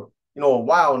for, you know, a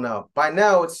while now. By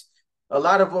now, a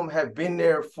lot of them have been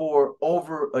there for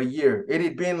over a year. It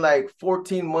had been like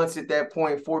 14 months at that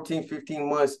point, 14, 15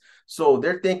 months. So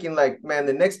they're thinking like, man,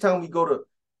 the next time we go to, you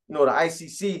know, the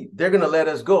ICC, they're going to let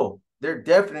us go. They're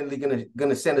definitely going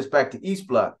to send us back to East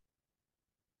Block.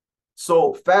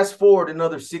 So fast forward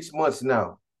another 6 months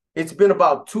now. It's been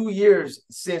about 2 years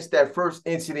since that first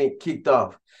incident kicked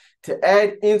off. To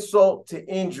add insult to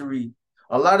injury,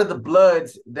 a lot of the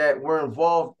Bloods that were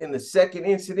involved in the second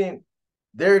incident,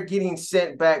 they're getting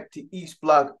sent back to East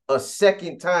Block a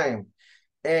second time.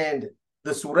 And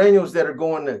the Sureños that are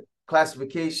going to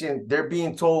classification, they're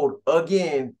being told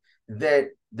again that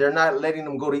they're not letting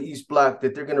them go to East Block,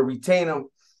 that they're going to retain them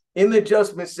in the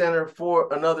adjustment center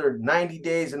for another 90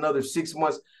 days, another 6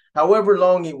 months, however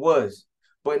long it was.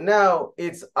 But now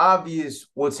it's obvious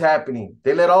what's happening.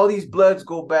 They let all these Bloods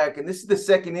go back, and this is the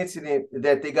second incident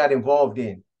that they got involved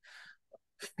in.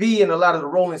 Fee and a lot of the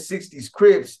Rollin 60's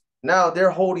Crips, now they're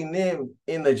holding them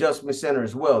in the adjustment center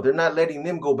as well. They're not letting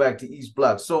them go back to East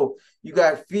Block. So you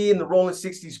got Fee and the Rollin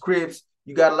 60's Crips.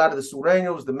 You got a lot of the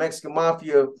Sureños, the Mexican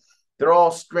Mafia. They're all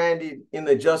stranded in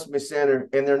the adjustment center,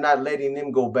 and they're not letting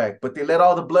them go back. But they let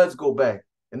all the Bloods go back.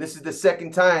 And this is the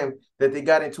second time that they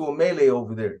got into a melee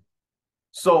over there.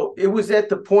 So it was at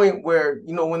the point where,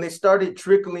 you know, when they started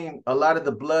trickling a lot of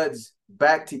the Bloods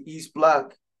back to East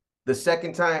Block the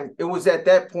second time, it was at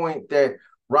that point that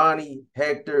Ronnie,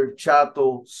 Hector,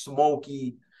 Chato,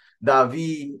 Smokey,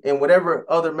 David, and whatever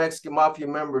other Mexican Mafia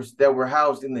members that were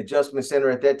housed in the adjustment center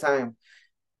at that time,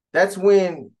 that's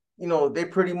when, you know, they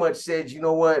pretty much said, you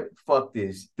know what, fuck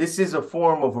this. This is a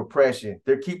form of oppression.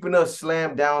 They're keeping us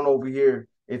slammed down over here.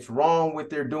 It's wrong what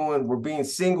they're doing. We're being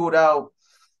singled out.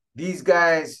 These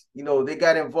guys, you know, they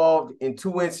got involved in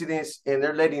 2 incidents and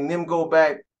they're letting them go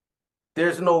back.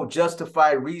 There's no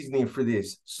justified reasoning for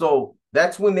this. So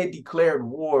that's when they declared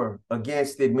war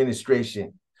against the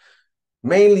administration,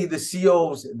 mainly the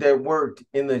COs that worked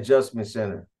in the adjustment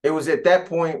center. It was at that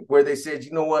point where they said,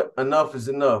 you know what, enough is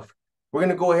enough. We're going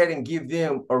to go ahead and give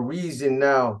them a reason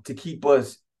now to keep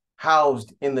us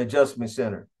housed in the adjustment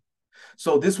center.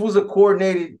 So this was a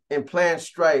coordinated and planned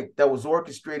strike that was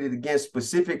orchestrated against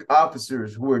specific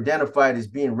officers who were identified as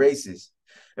being racist.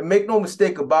 And make no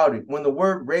mistake about it, when the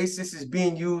word racist is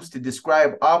being used to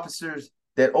describe officers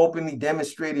that openly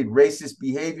demonstrated racist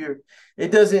behavior,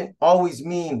 it doesn't always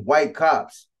mean white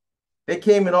cops. They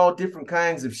came in all different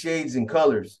kinds of shades and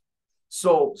colors.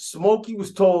 So Smokey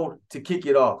was told to kick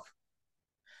it off.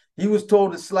 He was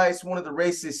told to slice one of the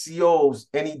racist COs,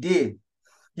 and he did.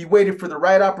 He waited for the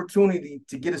right opportunity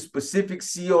to get a specific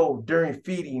CO during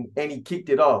feeding, and he kicked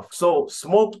it off. So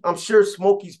I'm sure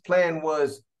Smokey's plan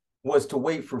was, was to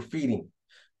wait for feeding.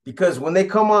 Because when they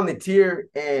come on the tier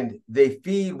and they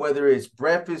feed, whether it's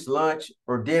breakfast, lunch,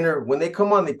 or dinner, when they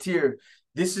come on the tier,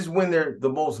 this is when they're the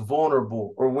most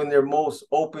vulnerable, or when they're most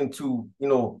open to,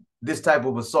 this type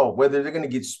of assault, whether they're going to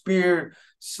get speared,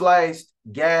 sliced,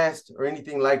 gassed, or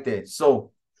anything like that.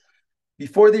 So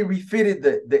before they refitted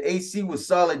the AC with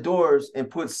solid doors and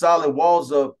put solid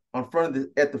walls up at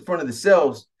the front of the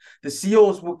cells, the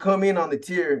COs would come in on the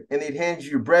tier and they'd hand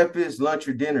you your breakfast, lunch,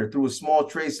 or dinner through a small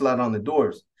tray slot on the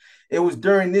doors. It was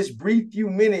during this brief few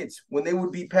minutes when they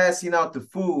would be passing out the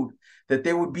food that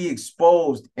they would be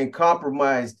exposed and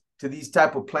compromised to these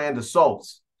type of planned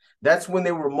assaults. That's when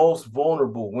they were most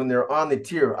vulnerable, when they're on the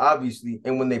tier, obviously,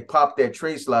 and when they pop that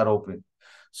tray slot open.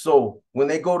 So when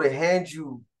they go to hand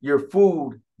you your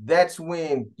food, that's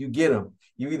when you get them.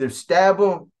 You either stab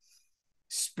them,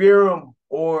 spear them,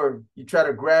 or you try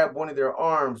to grab one of their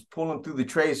arms, pull them through the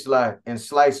tray slot, and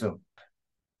slice them.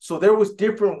 So there was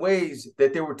different ways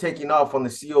that they were taking off on the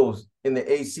COs in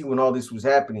the AC when all this was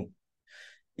happening.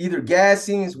 Either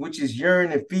gassings, which is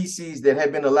urine and feces that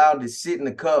have been allowed to sit in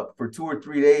a cup for 2 or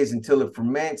 3 days until it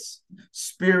ferments,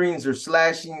 spearings or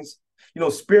slashings.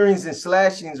 Spearings and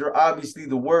slashings are obviously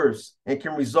the worst and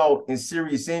can result in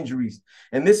serious injuries.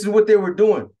 And this is what they were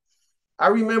doing. I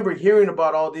remember hearing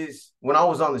about all this when I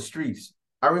was on the streets.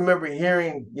 I remember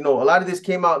hearing, a lot of this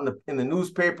came out in the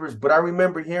newspapers, but I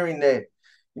remember hearing that,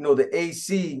 the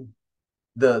AC,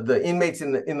 the inmates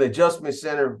in the adjustment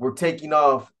center were taking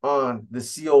off on the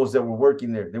COs that were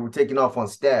working there. They were taking off on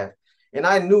staff. And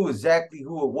I knew exactly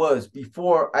who it was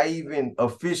before I even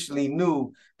officially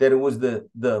knew that it was the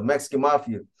Mexican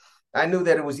Mafia. I knew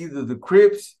that it was either the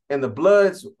Crips and the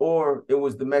Bloods, or it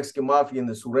was the Mexican Mafia and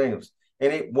the Sureños.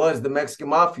 And it was the Mexican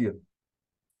Mafia.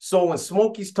 So when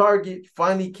Smokey's target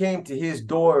finally came to his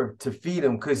door to feed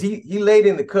him, because he laid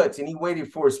in the cuts and he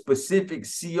waited for a specific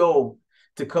CO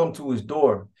to come to his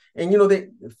door. And,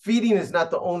 feeding is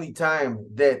not the only time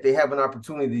that they have an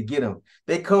opportunity to get him.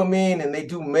 They come in and they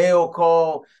do mail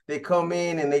call. They come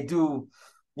in and they do,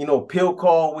 pill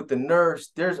call with the nurse.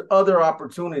 There's other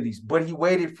opportunities, but he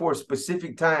waited for a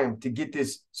specific time to get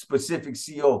this specific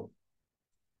CO.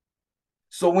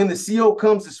 So when the CO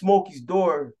comes to Smokey's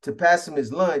door to pass him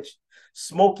his lunch,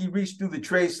 Smokey reached through the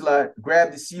tray slot,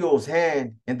 grabbed the CO's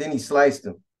hand, and then he sliced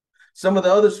him. Some of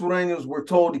the other Sureños were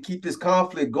told to keep this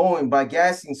conflict going by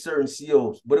gassing certain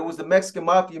COs, but it was the Mexican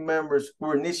Mafia members who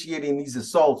were initiating these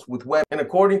assaults with weapons. And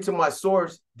according to my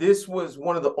source, this was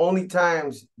one of the only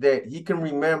times that he can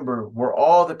remember where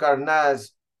all the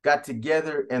carnals got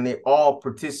together and they all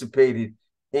participated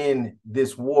in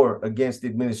this war against the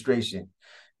administration.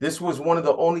 This was one of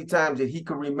the only times that he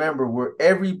could remember where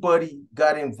everybody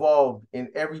got involved and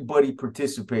everybody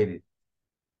participated.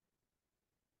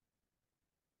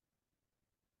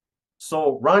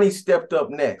 So Ronnie stepped up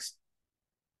next.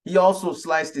 He also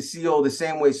sliced the CO the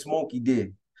same way Smokey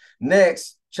did.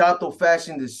 Next, Chato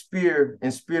fashioned a spear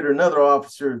and speared another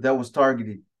officer that was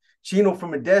targeted. Chino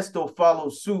from Modesto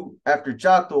followed suit after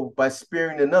Chato by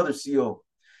spearing another CO.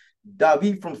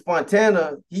 David from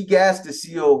Fontana, he gassed the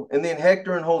CO, and then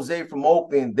Hector and Jose from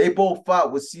Oakland, they both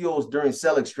fought with COs during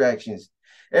cell extractions.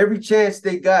 Every chance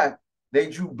they got, they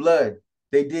drew blood.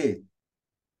 They did.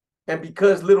 And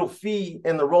because Little Fee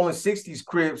and the Rollin 60's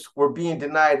Crips were being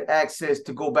denied access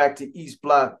to go back to East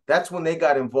Block, that's when they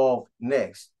got involved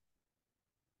next.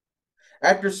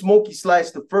 After Smokey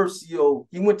sliced the first CO,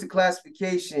 he went to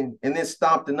classification and then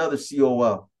stomped another CO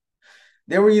out.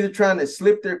 They were either trying to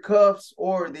slip their cuffs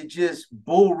or they just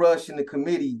bull rush in the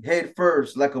committee head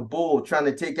first like a bull trying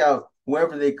to take out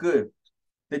whoever they could.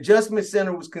 The Adjustment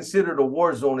Center was considered a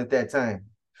war zone at that time.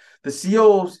 The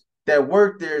COs that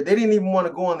worked there, they didn't even want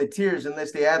to go on the tiers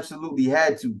unless they absolutely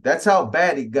had to. That's how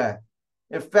bad it got.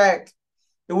 In fact,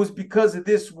 it was because of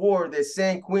this war that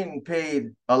San Quentin paid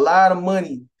a lot of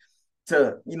money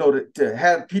to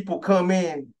have people come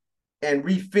in and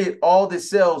refit all the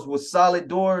cells with solid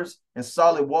doors and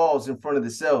solid walls in front of the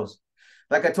cells.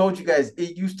 Like I told you guys,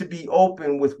 it used to be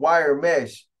open with wire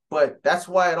mesh, but that's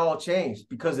why it all changed,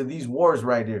 because of these wars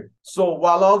right here. So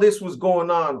while all this was going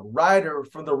on, Ryder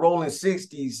from the Rollin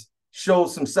 60's showed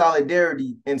some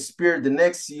solidarity and speared the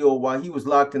next CO while he was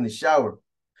locked in the shower.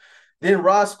 Then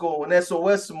Roscoe, an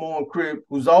SOS Samoan Crip,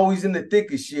 who's always in the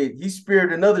thick of shit, he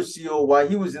speared another CO while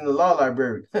he was in the law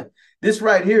library. This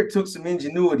right here took some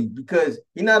ingenuity because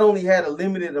he not only had a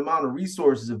limited amount of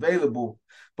resources available,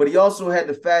 but he also had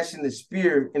to fashion the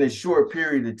spear in a short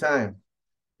period of time.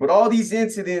 But all these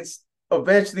incidents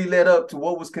eventually led up to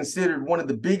what was considered one of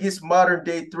the biggest modern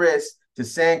day threats to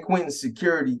San Quentin's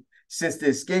security since the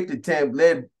escape attempt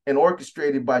led and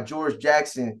orchestrated by George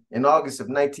Jackson in August of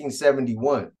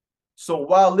 1971. So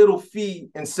while Little Fee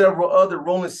and several other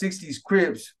Rollin 60's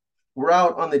Crips were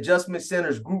out on the Adjustment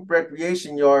Center's group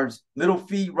recreation yards, Little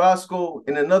Fee, Roscoe,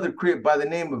 and another Crip by the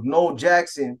name of Noel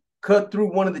Jackson cut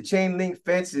through one of the chain link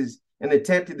fences and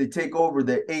attempted to take over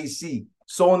the AC.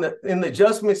 So in the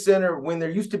Adjustment Center, when there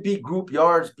used to be group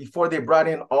yards before they brought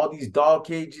in all these dog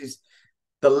cages,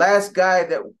 the last guy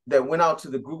that went out to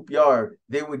the group yard,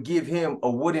 they would give him a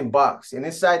wooden box. And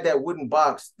inside that wooden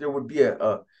box, there would be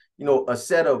a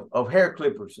set of hair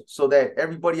clippers so that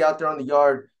everybody out there on the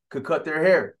yard could cut their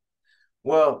hair.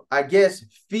 Well, I guess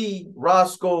Fee,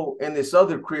 Roscoe, and this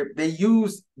other Crip, they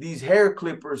used these hair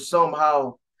clippers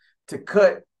somehow to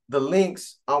cut the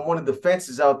links on one of the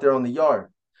fences out there on the yard.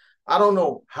 I don't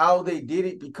know how they did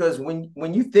it, because when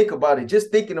you think about it,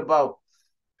 just thinking about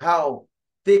how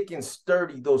thick and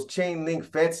sturdy those chain link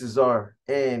fences are,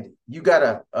 and you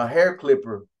got a hair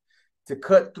clipper to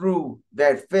cut through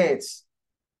that fence,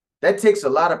 that takes a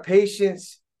lot of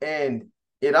patience, and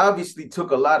it obviously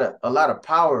took a lot of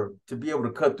power to be able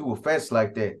to cut through a fence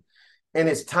like that. And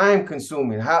it's time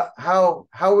consuming. How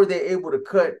were they able to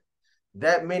cut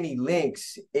that many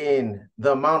links in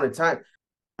the amount of time?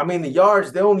 I mean, the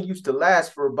yards, they only used to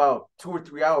last for about 2 or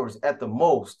 3 hours at the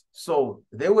most. So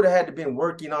they would have had to been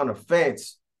working on a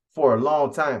fence for a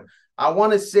long time. I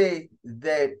want to say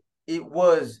that it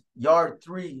was yard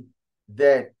 3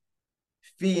 that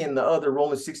Fee and the other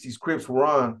Rollin 60's Crips were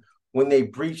on when they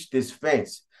breached this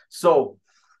fence. So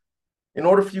in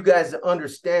order for you guys to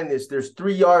understand this, there's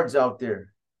 3 yards out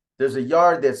there. There's a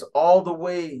yard that's all the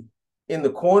way in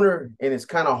the corner, and it's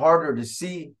kind of harder to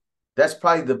see. That's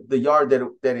probably the yard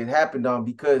that it happened on,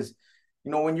 because,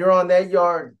 when you're on that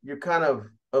yard, you're kind of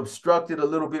obstructed a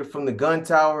little bit from the gun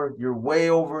tower. You're way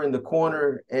over in the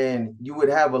corner, and you would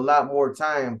have a lot more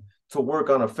time to work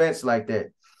on a fence like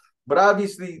that. But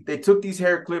obviously, they took these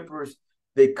hair clippers,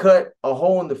 they cut a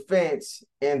hole in the fence,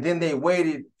 and then they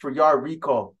waited for yard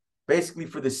recall, basically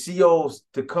for the COs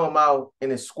to come out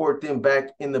and escort them back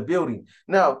in the building.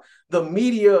 Now, the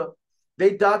media,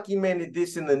 they documented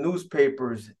this in the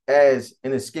newspapers as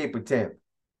an escape attempt,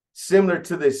 similar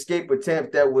to the escape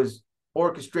attempt that was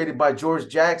orchestrated by George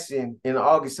Jackson in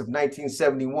August of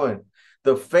 1971,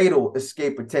 the fatal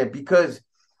escape attempt. Because,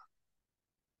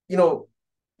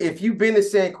 if you've been to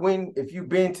San Quentin, if you've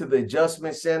been to the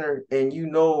Adjustment Center, and you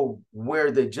know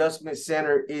where the Adjustment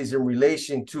Center is in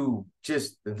relation to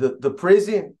just the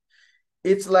prison,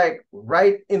 it's like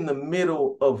right in the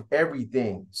middle of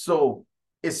everything. So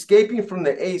escaping from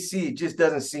the AC, it just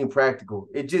doesn't seem practical.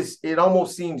 It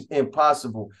almost seems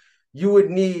impossible. You would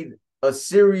need a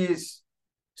serious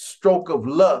stroke of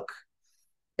luck,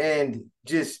 and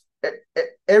just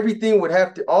everything would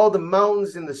have to, all the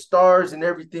mountains and the stars and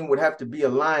everything would have to be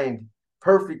aligned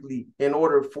perfectly in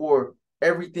order for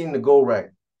everything to go right.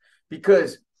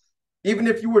 Because even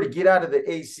if you were to get out of the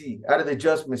AC, out of the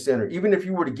Adjustment Center, even if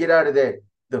you were to get out of that,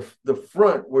 the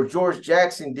front where George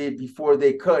Jackson did before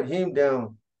they cut him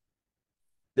down,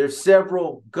 there's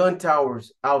several gun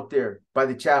towers out there by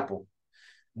the chapel.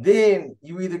 Then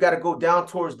you either got to go down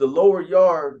towards the lower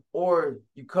yard, or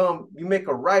you make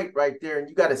a right there, and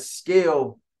you got to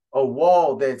scale a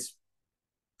wall that's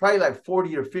probably like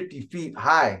 40 or 50 feet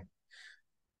high.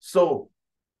 So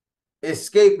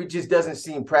escape, it just doesn't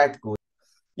seem practical.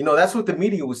 That's what the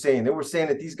media was saying. They were saying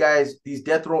that these guys, these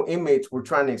death row inmates, were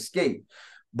trying to escape.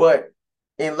 But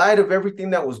in light of everything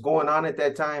that was going on at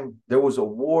that time, there was a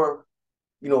war,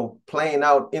 playing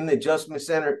out in the Adjustment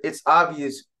Center. It's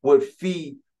obvious what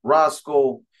Fee,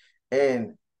 Roscoe,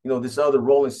 and, this other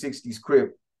Rollin 60's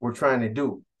Crip were trying to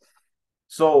do.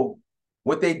 So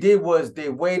what they did was they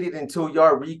waited until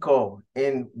yard recall.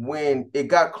 And when it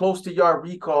got close to yard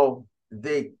recall,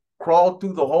 they crawled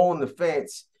through the hole in the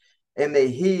fence, and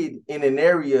they hid in an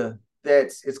area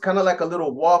it's kind of like a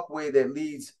little walkway that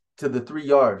leads to the 3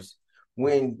 yards.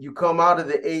 When you come out of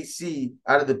the AC,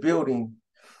 out of the building,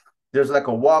 there's like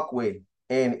a walkway,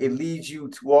 and it leads you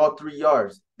to all 3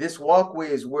 yards. This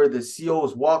walkway is where the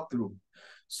COs walk through.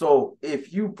 So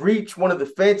if you breach one of the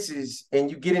fences and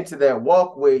you get into that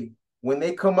walkway, when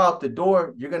they come out the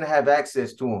door, you're going to have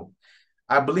access to them.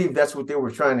 I believe that's what they were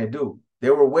trying to do. They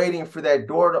were waiting for that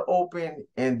door to open,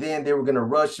 and then they were going to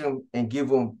rush them and give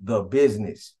them the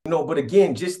business. But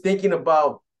again, just thinking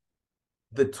about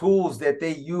the tools that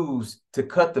they use to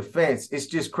cut the fence, it's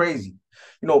just crazy.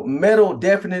 Metal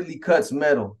definitely cuts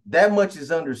metal. That much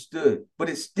is understood, but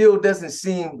it still doesn't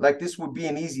seem like this would be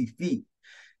an easy feat.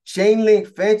 Chain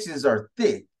link fences are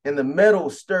thick, and the metal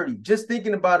is sturdy. Just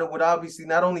thinking about it would obviously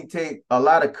not only take a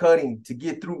lot of cutting to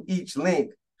get through each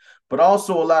link, but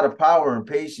also a lot of power and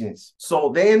patience. So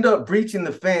they end up breaching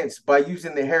the fence by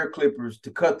using the hair clippers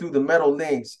to cut through the metal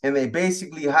links, and they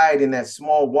basically hide in that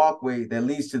small walkway that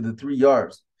leads to the 3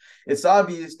 yards. It's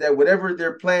obvious that whatever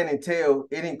their plan entailed,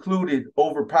 it included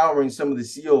overpowering some of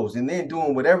the COs and then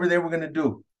doing whatever they were going to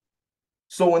do.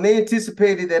 So when they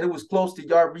anticipated that it was close to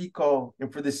yard recall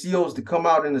and for the COs to come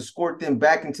out and escort them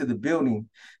back into the building,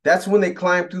 that's when they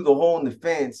climbed through the hole in the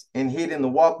fence and hid in the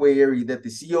walkway area that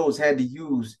the COs had to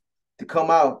use to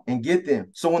come out and get them.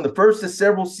 So when the first of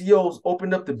several COs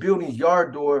opened up the building's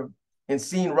yard door and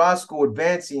seen Roscoe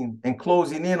advancing and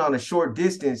closing in on a short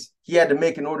distance he had to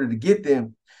make in order to get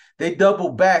them, they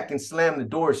doubled back and slammed the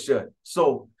door shut.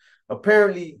 So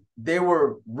apparently they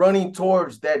were running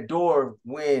towards that door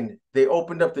when they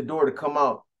opened up the door to come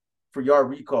out for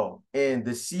yard recall. And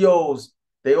the COs,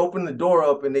 they open the door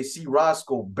up and they see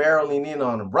Roscoe barreling in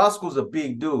on him. Roscoe's a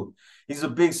big dude. He's a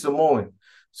big Samoan.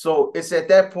 So it's at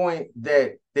that point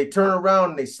that they turn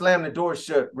around and they slam the door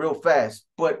shut real fast.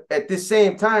 But at the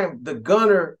same time, the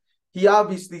gunner, he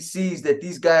obviously sees that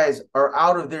these guys are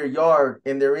out of their yard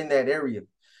and they're in that area.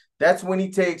 That's when he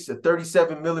takes a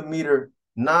 37 millimeter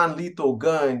non-lethal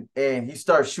gun and he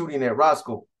starts shooting at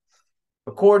Roscoe.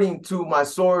 According to my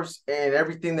source and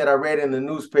everything that I read in the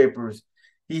newspapers,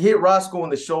 he hit Roscoe in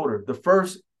the shoulder. The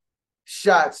first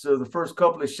shots, or the first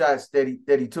couple of shots that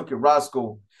he took at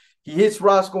Roscoe, he hits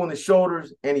Roscoe in the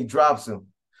shoulders and he drops him.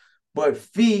 But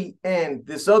Fee and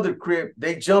this other Crip,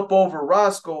 they jump over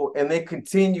Roscoe and they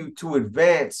continue to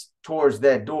advance towards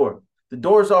that door. The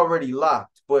door's already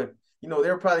locked, but you know,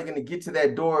 they're probably going to get to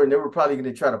that door and they were probably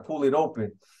going to try to pull it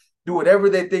open, do whatever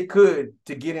that they could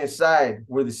to get inside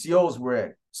where the COs were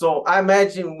at. So I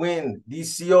imagine when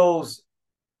these COs,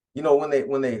 you know,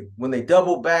 when they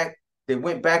doubled back, they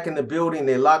went back in the building,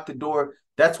 they locked the door.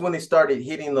 That's when they started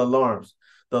hitting the alarms.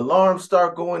 The alarms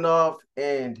start going off,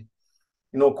 and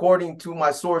you know, according to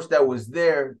my source that was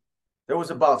there was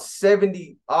about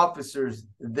 70 officers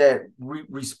that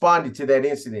responded to that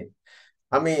incident.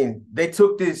 I mean, they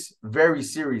took this very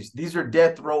serious. These are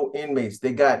death row inmates.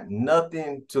 They got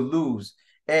nothing to lose.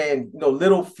 And, you know,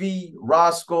 Little Fee,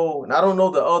 Roscoe, and I don't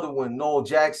know the other one, Noel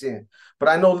Jackson, but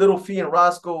I know Little Fee and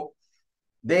Roscoe,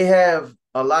 they have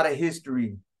a lot of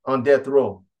history on death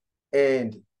row.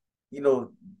 And, you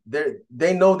know,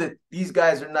 they know that these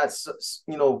guys are not,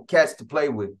 you know, cats to play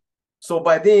with. So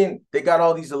by then, they got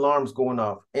all these alarms going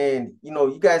off. And, you know,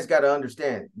 you guys got to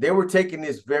understand, they were taking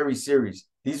this very serious.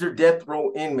 These are death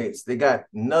row inmates. They got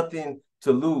nothing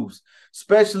to lose,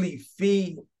 especially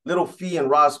Fee, Little Fee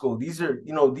and Roscoe. These are,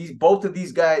 you know, both of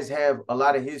these guys have a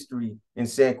lot of history in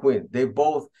San Quentin. They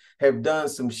both have done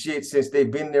some shit since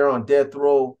they've been there on death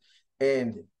row.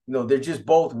 And, you know, they're just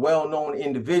both well-known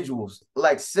individuals.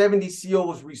 Like 70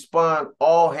 COs respond,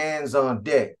 all hands on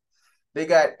deck. They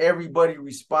got everybody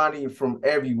responding from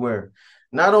everywhere.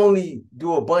 Not only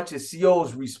do a bunch of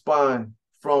COs respond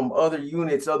from other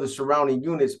units, other surrounding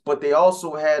units, but they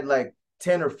also had like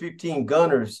 10 or 15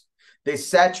 gunners. They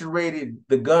saturated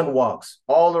the gun walks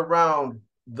all around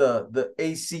the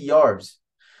AC yards.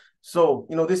 So,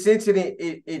 you know, this incident,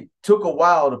 it took a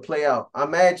while to play out. I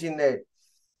imagine that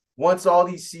once all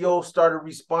these COs started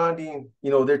responding, you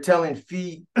know, they're telling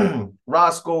Fee,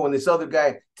 Roscoe, and this other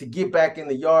guy to get back in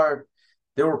the yard.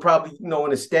 They were probably, you know,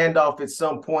 in a standoff at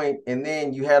some point, and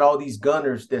then you had all these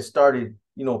gunners that started,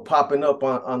 you know, popping up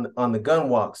on the gun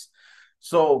walks.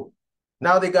 So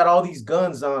now they got all these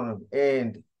guns on them,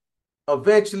 and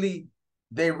eventually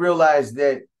they realized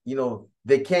that, you know,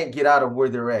 they can't get out of where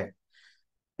they're at.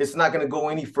 It's not going to go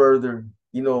any further.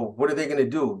 You know, what are they going to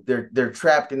do? They're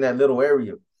trapped in that little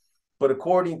area. But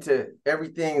according to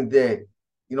everything that,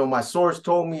 you know, my source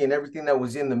told me and everything that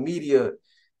was in the media,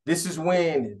 this is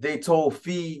when they told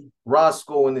Fee,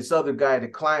 Roscoe, and this other guy to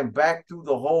climb back through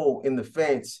the hole in the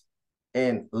fence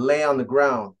and lay on the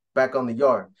ground back on the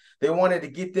yard. They wanted to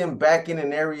get them back in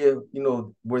an area, you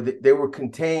know, where they were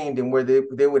contained and where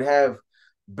they would have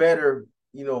better,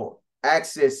 you know,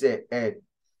 access at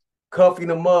cuffing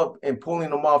them up and pulling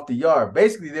them off the yard.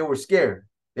 Basically, they were scared.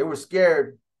 They were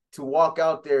scared to walk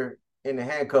out there and to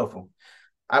handcuff them.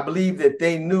 I believe that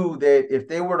they knew that if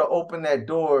they were to open that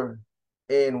door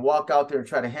and walk out there and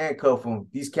try to handcuff them,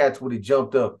 these cats would have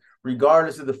jumped up,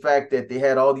 regardless of the fact that they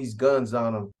had all these guns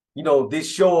on them. You know, this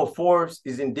show of force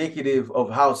is indicative of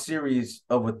how serious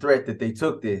of a threat that they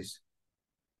took this.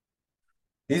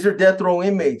 These are death row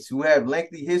inmates who have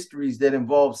lengthy histories that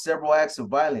involve several acts of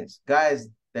violence, guys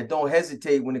that don't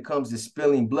hesitate when it comes to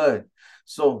spilling blood.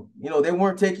 So, you know, they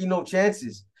weren't taking no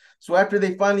chances. So after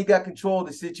they finally got control of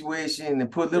the situation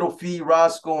and put Little Fee,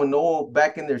 Roscoe, and Noel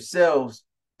back in their cells,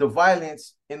 the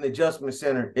violence in the adjustment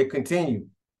center, it continued.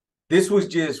 This was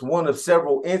just one of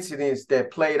several incidents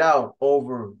that played out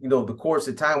over, the course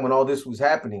of time when all this was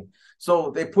happening.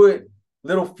 So they put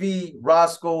Little Fee,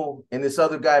 Roscoe, and this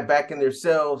other guy back in their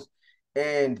cells.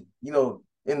 And,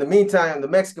 in the meantime, the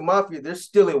Mexican Mafia, they're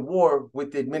still at war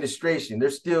with the administration. They're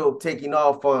still taking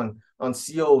off on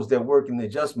COs that work in the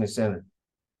adjustment center.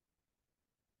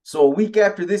 So a week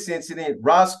after this incident,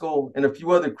 Roscoe and a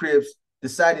few other Crips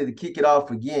decided to kick it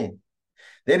off again.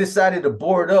 They decided to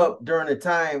board up during the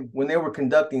time when they were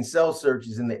conducting cell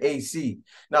searches in the AC.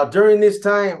 Now, during this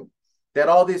time that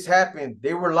all this happened,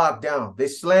 they were locked down. They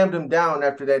slammed them down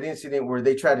after that incident where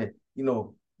they tried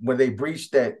to, when they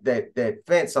breached that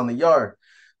fence on the yard.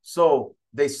 So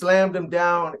they slammed them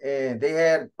down, and they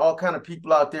had all kind of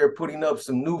people out there putting up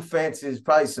some new fences,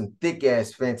 probably some thick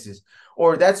ass fences.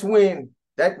 Or that's when,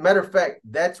 matter of fact,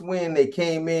 that's when they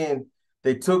came in.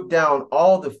 They took down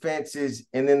all the fences,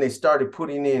 and then they started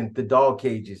putting in the dog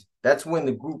cages. That's when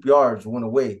the group yards went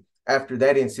away after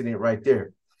that incident right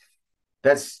there.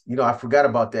 That's, I forgot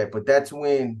about that, but that's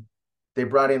when they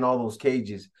brought in all those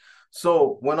cages.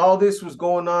 So when all this was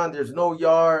going on, there's no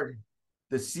yard.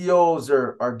 The COs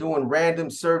are doing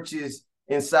random searches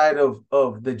inside of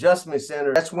the adjustment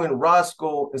center. That's when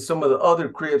Roscoe and some of the other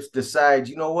Crips decide,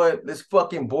 you know what, let's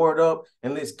fucking board up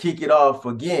and let's kick it off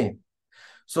again.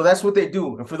 So that's what they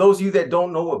do. And for those of you that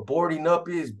don't know what boarding up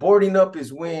is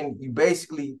when you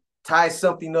basically tie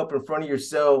something up in front of your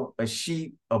cell, a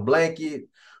sheet, a blanket,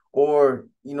 or,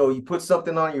 you put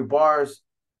something on your bars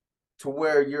to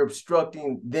where you're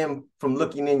obstructing them from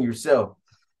looking in your cell.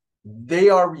 They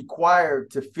are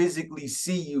required to physically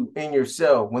see you in your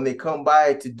cell when they come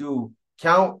by to do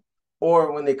count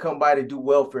or when they come by to do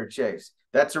welfare checks.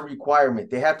 That's a requirement.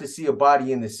 They have to see a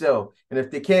body in the cell. And if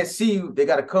they can't see you, they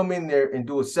got to come in there and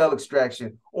do a cell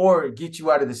extraction or get you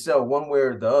out of the cell one way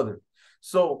or the other.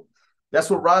 So that's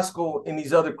what Roscoe and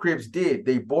these other Crips did.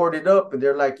 They boarded up and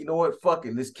they're like, you know what, fuck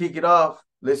it. Let's kick it off.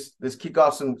 Let's kick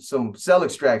off some cell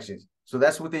extractions. So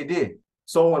that's what they did.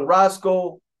 So when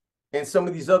Roscoe and some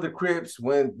of these other Crips,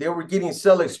 when they were getting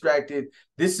cell extracted,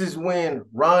 this is when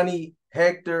Ronnie,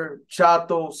 Hector,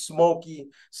 Chato, Smokey,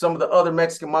 some of the other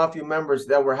Mexican Mafia members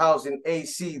that were housed in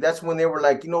AC, that's when they were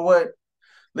like, you know what?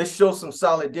 Let's show some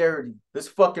solidarity. Let's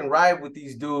fucking ride with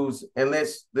these dudes and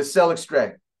let's cell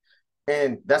extract.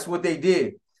 And that's what they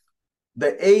did.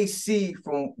 The AC,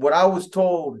 from what I was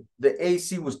told, the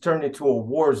AC was turned into a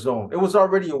war zone. It was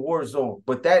already a war zone,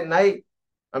 but that night,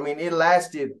 it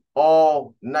lasted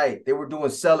all night. They were doing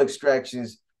cell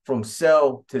extractions from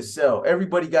cell to cell.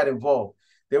 Everybody got involved.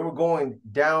 They were going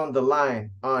down the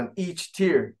line on each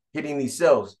tier, hitting these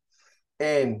cells.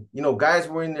 And, guys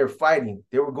were in there fighting.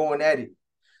 They were going at it.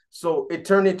 So it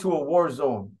turned into a war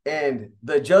zone. And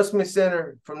the adjustment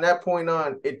center, from that point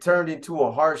on, it turned into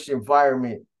a harsh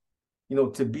environment,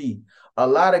 to be. A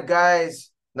lot of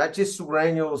guys, not just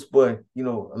Sureños, but,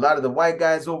 a lot of the white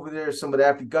guys over there, some of the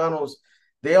Africanos,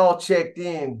 they all checked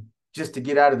in just to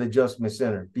get out of the adjustment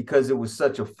center because it was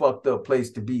such a fucked up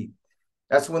place to be.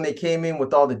 That's when they came in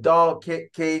with all the dog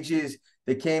cages.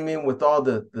 They came in with all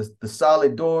the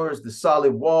solid doors, the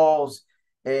solid walls,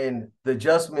 and the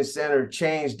adjustment center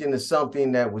changed into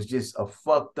something that was just a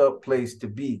fucked up place to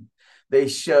be. They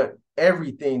shut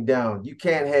everything down. You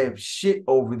can't have shit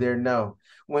over there now.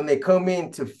 When they come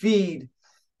in to feed,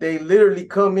 they literally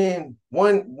come in.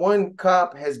 One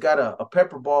cop has got a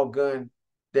pepper ball gun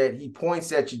that he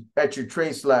points at your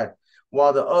tray slot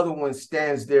while the other one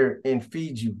stands there and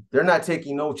feeds you. They're not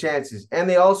taking no chances. And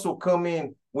they also come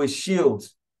in with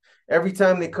shields. Every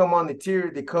time they come on the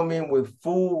tier, they come in with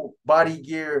full body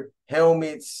gear,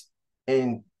 helmets,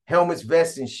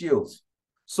 vests, and shields.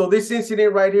 So this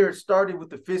incident right here started with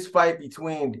the fist fight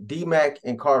between D-Mac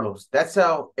and Carlos. That's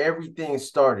how everything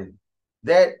started.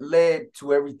 That led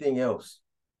to everything else.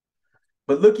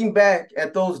 But looking back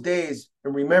at those days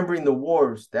and remembering the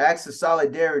wars, the acts of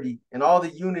solidarity, and all the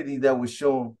unity that was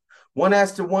shown, one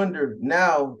has to wonder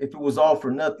now if it was all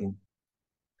for nothing.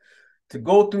 To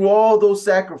go through all those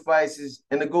sacrifices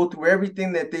and to go through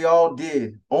everything that they all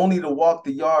did, only to walk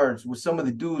the yards with some of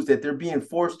the dudes that they're being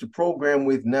forced to program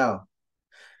with now.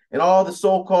 And all the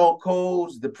so-called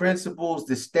codes, the principles,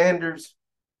 the standards,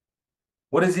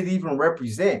 what does it even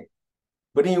represent?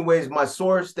 But anyways, my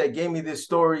source that gave me this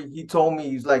story, he told me,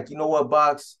 he's like, you know what,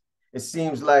 Box? It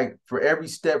seems like for every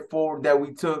step forward that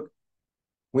we took,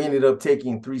 we ended up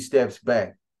taking 3 steps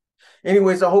back.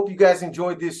 Anyways, I hope you guys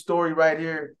enjoyed this story right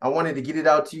here. I wanted to get it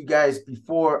out to you guys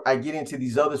before I get into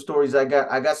these other stories I got.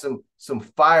 I got some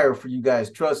fire for you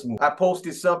guys, trust me. I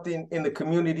posted something in the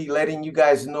community letting you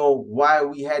guys know why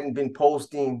we hadn't been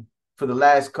posting for the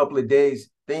last couple of days.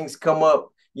 Things come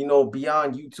up,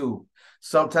 beyond YouTube.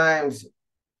 Sometimes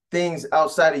things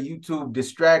outside of YouTube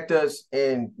distract us,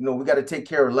 and we got to take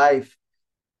care of life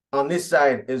on this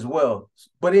side as well.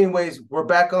 But anyways, we're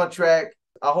back on track.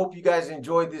 I hope you guys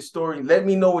enjoyed this story. Let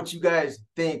me know what you guys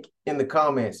think in the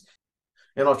comments,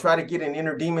 and I'll try to get an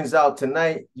Inner Demons out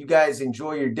tonight. You guys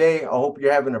enjoy your day. I hope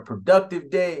you're having a productive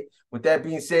day. With that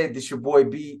being said, this is your boy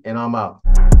B, and I'm out.